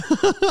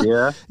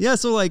 Yeah.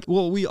 So like,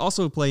 well, we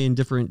also play in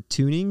different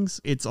tunings.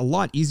 It's a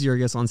lot easier, I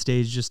guess, on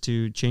stage just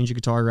to change a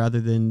guitar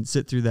rather than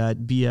sit through that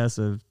BS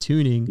of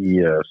tuning.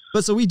 Yes.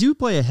 But so we do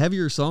play a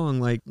heavier song,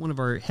 like one of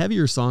our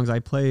heavier songs I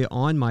play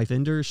on my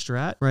Fender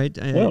Strat, right?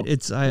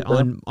 It's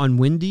on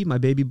Windy, my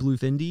baby blue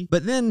Fendi.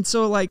 But then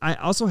so like I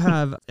also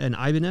have an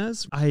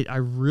Ibanez. I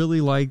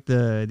really like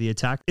the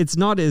attack. It's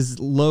not as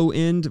low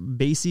end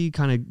bassy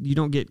kind of. You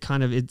don't get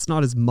kind of. It's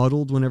not as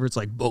muddled whenever it's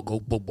like bo go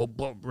bo bo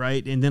bo,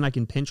 right. And then I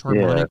can pinch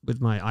harmonic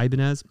with my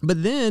Ibanez.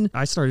 But then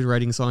I started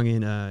writing a song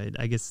in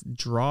I guess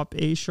drop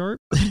A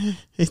sharp.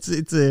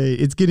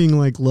 it's getting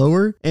like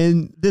lower.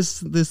 And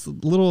this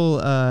little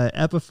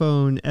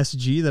Epiphone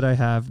SG that I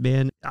have,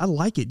 man, I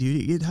like it,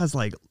 dude. It has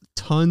like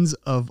tons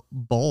of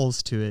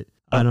balls to it.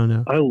 I don't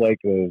know. I like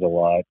those a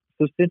lot.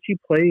 So since you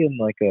play in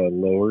like a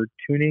lower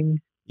tuning,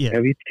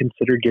 have you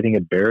considered getting a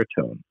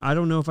baritone? I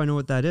don't know if I know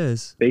what that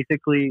is.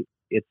 Basically,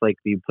 it's like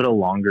you put a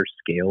longer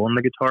scale on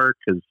the guitar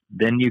because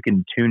then you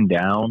can tune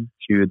down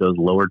to those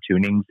lower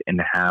tunings and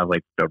have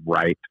like the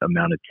right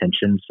amount of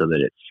tension so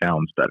that it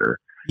sounds better.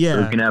 Yeah.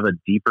 So you can have a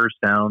deeper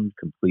sound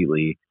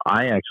completely.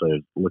 I actually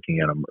was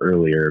looking at them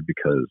earlier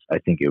because I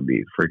think it would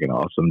be freaking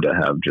awesome to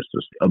have just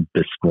this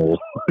abysmal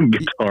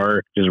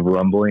guitar just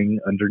rumbling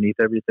underneath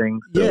everything.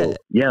 So,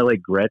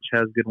 like Gretsch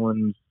has good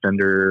ones.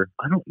 Fender,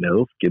 I don't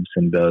know if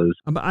Gibson does.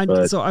 I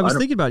was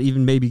thinking about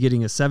even maybe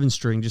getting a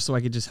 7-string just so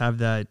I could just have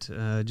that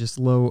just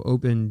low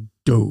open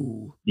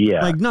do.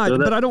 Yeah. Like not,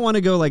 but I don't want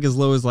to go like as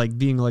low as like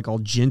being like all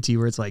genty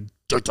where it's like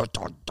I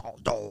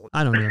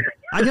don't know.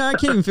 I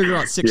can't even figure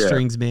out 6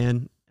 strings,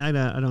 man. I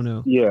don't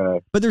know. Yeah.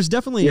 But there's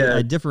definitely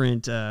a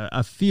different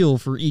a feel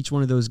for each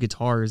one of those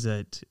guitars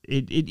that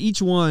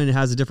each one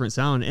has a different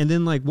sound. And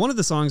then like one of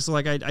the songs, so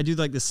like I do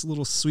like this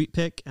little sweep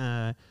pick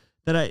that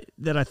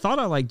I thought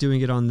I liked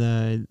doing it on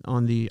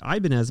the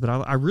Ibanez, but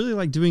I really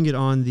like doing it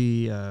on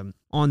the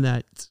on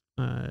that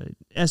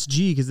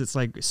SG because it's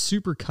like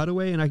super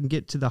cutaway and I can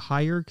get to the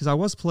higher because I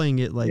was playing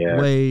it like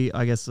way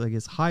I guess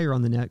higher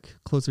on the neck,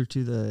 closer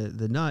to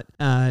the nut,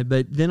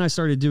 but then I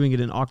started doing it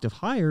an octave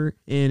higher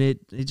and it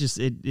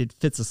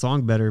fits the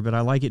song better, but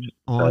I like it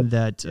on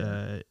that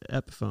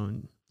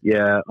Epiphone.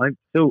 I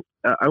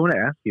want to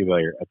ask you about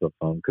your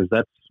Epiphone because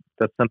that's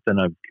something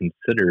I've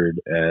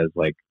considered as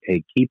like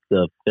hey, keep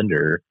the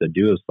Fender, the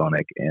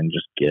Duosonic, and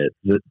just get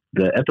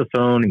the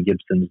Epiphone and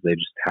Gibsons. They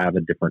just have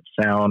a different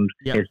sound.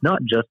 Yep. It's not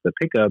just the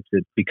pickups.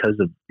 It's because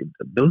of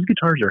those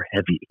guitars are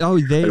heavy. Oh,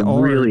 They're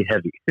are really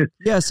heavy.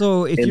 Yeah,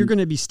 so if you're going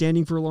to be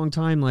standing for a long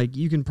time, like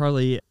you can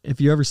probably, if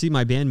you ever see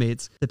my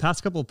bandmates, the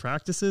past couple of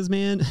practices,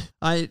 man,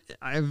 I've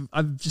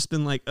just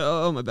been like,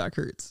 oh, my back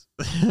hurts.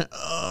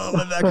 Oh,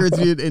 my back hurts,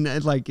 dude. And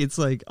like it's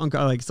like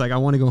I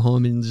want to go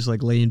home and just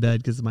like lay in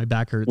bed because my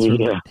back hurts from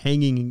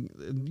hanging,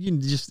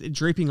 just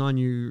draping on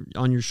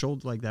your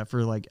shoulder like that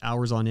for like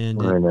hours on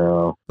end. I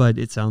know, but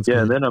it sounds good.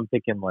 And then I'm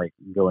thinking like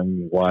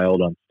going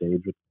wild on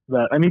stage with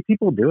that. I mean,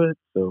 people do it,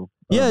 so.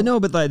 Yeah,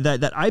 no, but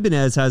that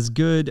Ibanez has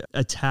good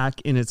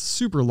attack and it's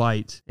super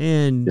light,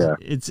 and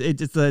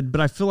but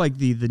I feel like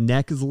the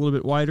neck is a little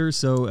bit wider.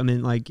 So I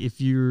mean, like if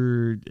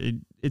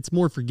it's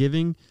more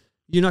forgiving.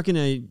 You're not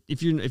gonna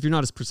if you're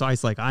not as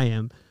precise like I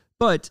am.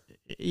 But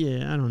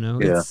yeah, I don't know.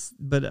 Yeah.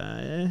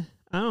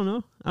 I don't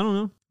know.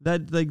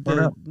 That like I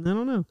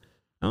don't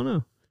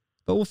know.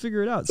 But we'll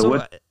figure it out.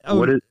 So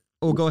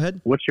go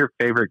ahead. What's your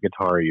favorite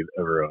guitar you've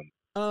ever owned?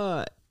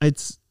 All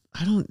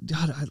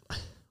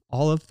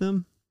of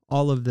them.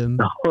 All of them.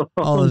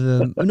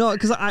 No,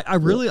 because I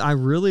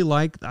really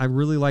like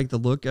the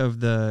look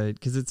of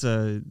because it's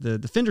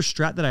the Fender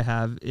Strat that I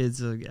have is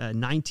a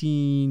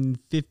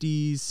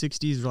 1950s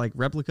 60s like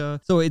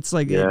replica. So it's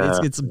like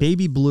it's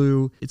baby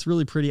blue. It's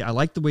really pretty. I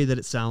like the way that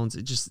it sounds.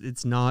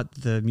 It's not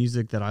the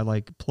music that I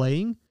like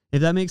playing. If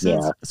that makes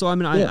sense. Yeah. So I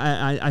mean,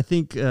 I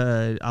think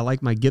I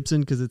like my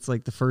Gibson because it's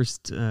like the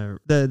first.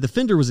 The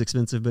Fender was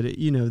expensive, but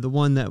the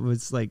one that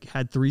was like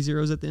had 3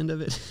 zeros at the end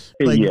of it.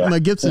 Like my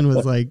Gibson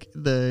was like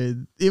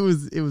it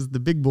was the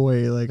big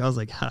boy. Like I was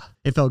like,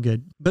 it felt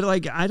good. But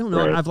like I don't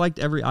know. Right. I've liked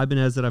every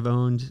Ibanez that I've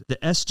owned. The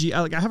SG,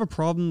 I have a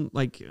problem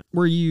like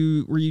where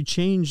you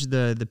change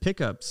the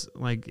pickups.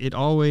 Like they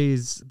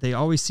always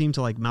seem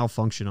to like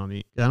malfunction on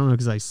me. I don't know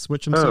because I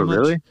switch them so much.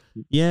 Oh, really?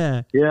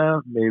 Yeah. Yeah,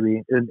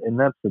 maybe, and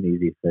that's an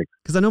easy thing.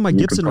 Because I know my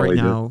Gibson right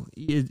now,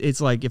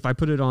 it's like if I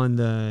put it on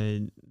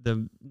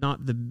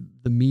not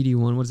the meaty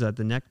one, what is that?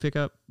 The neck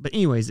pickup. But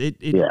anyways, it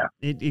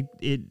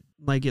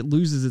like it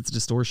loses its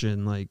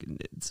distortion. Like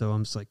so,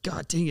 I'm just like,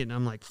 God dang it! And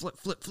I'm like, flip.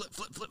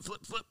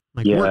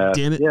 Like, work,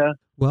 damn it. Yeah.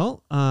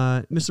 Well,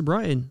 Mr.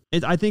 Brian,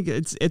 I think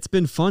it's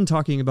been fun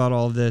talking about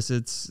all of this.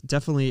 It's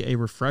definitely a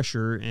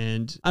refresher,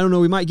 and I don't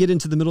know. We might get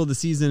into the middle of the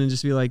season and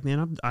just be like,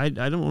 man, I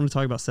don't want to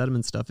talk about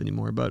sediment stuff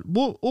anymore. But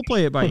we'll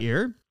play it by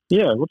ear.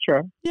 Yeah, we'll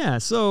try. Yeah,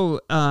 so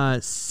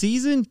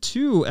season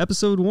 2,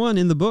 episode 1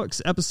 in the books,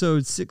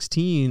 episode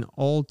 16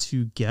 all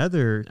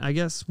together. I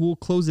guess we'll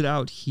close it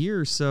out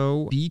here.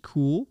 So be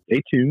cool.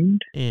 Stay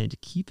tuned. And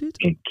keep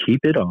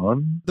it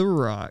on the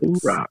rocks.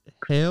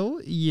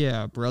 Hell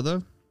yeah,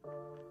 brother.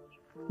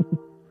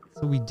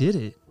 So we did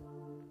it.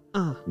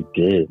 We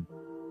did.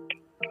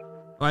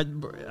 I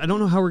don't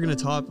know how we're going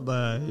to top,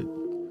 but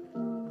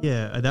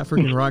yeah, that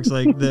freaking rocks.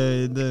 Like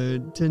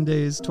the 10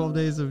 days, 12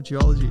 days of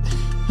geology.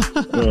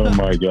 Oh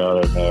my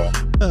God, I know.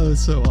 That was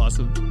so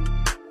awesome.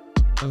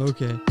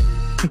 Okay.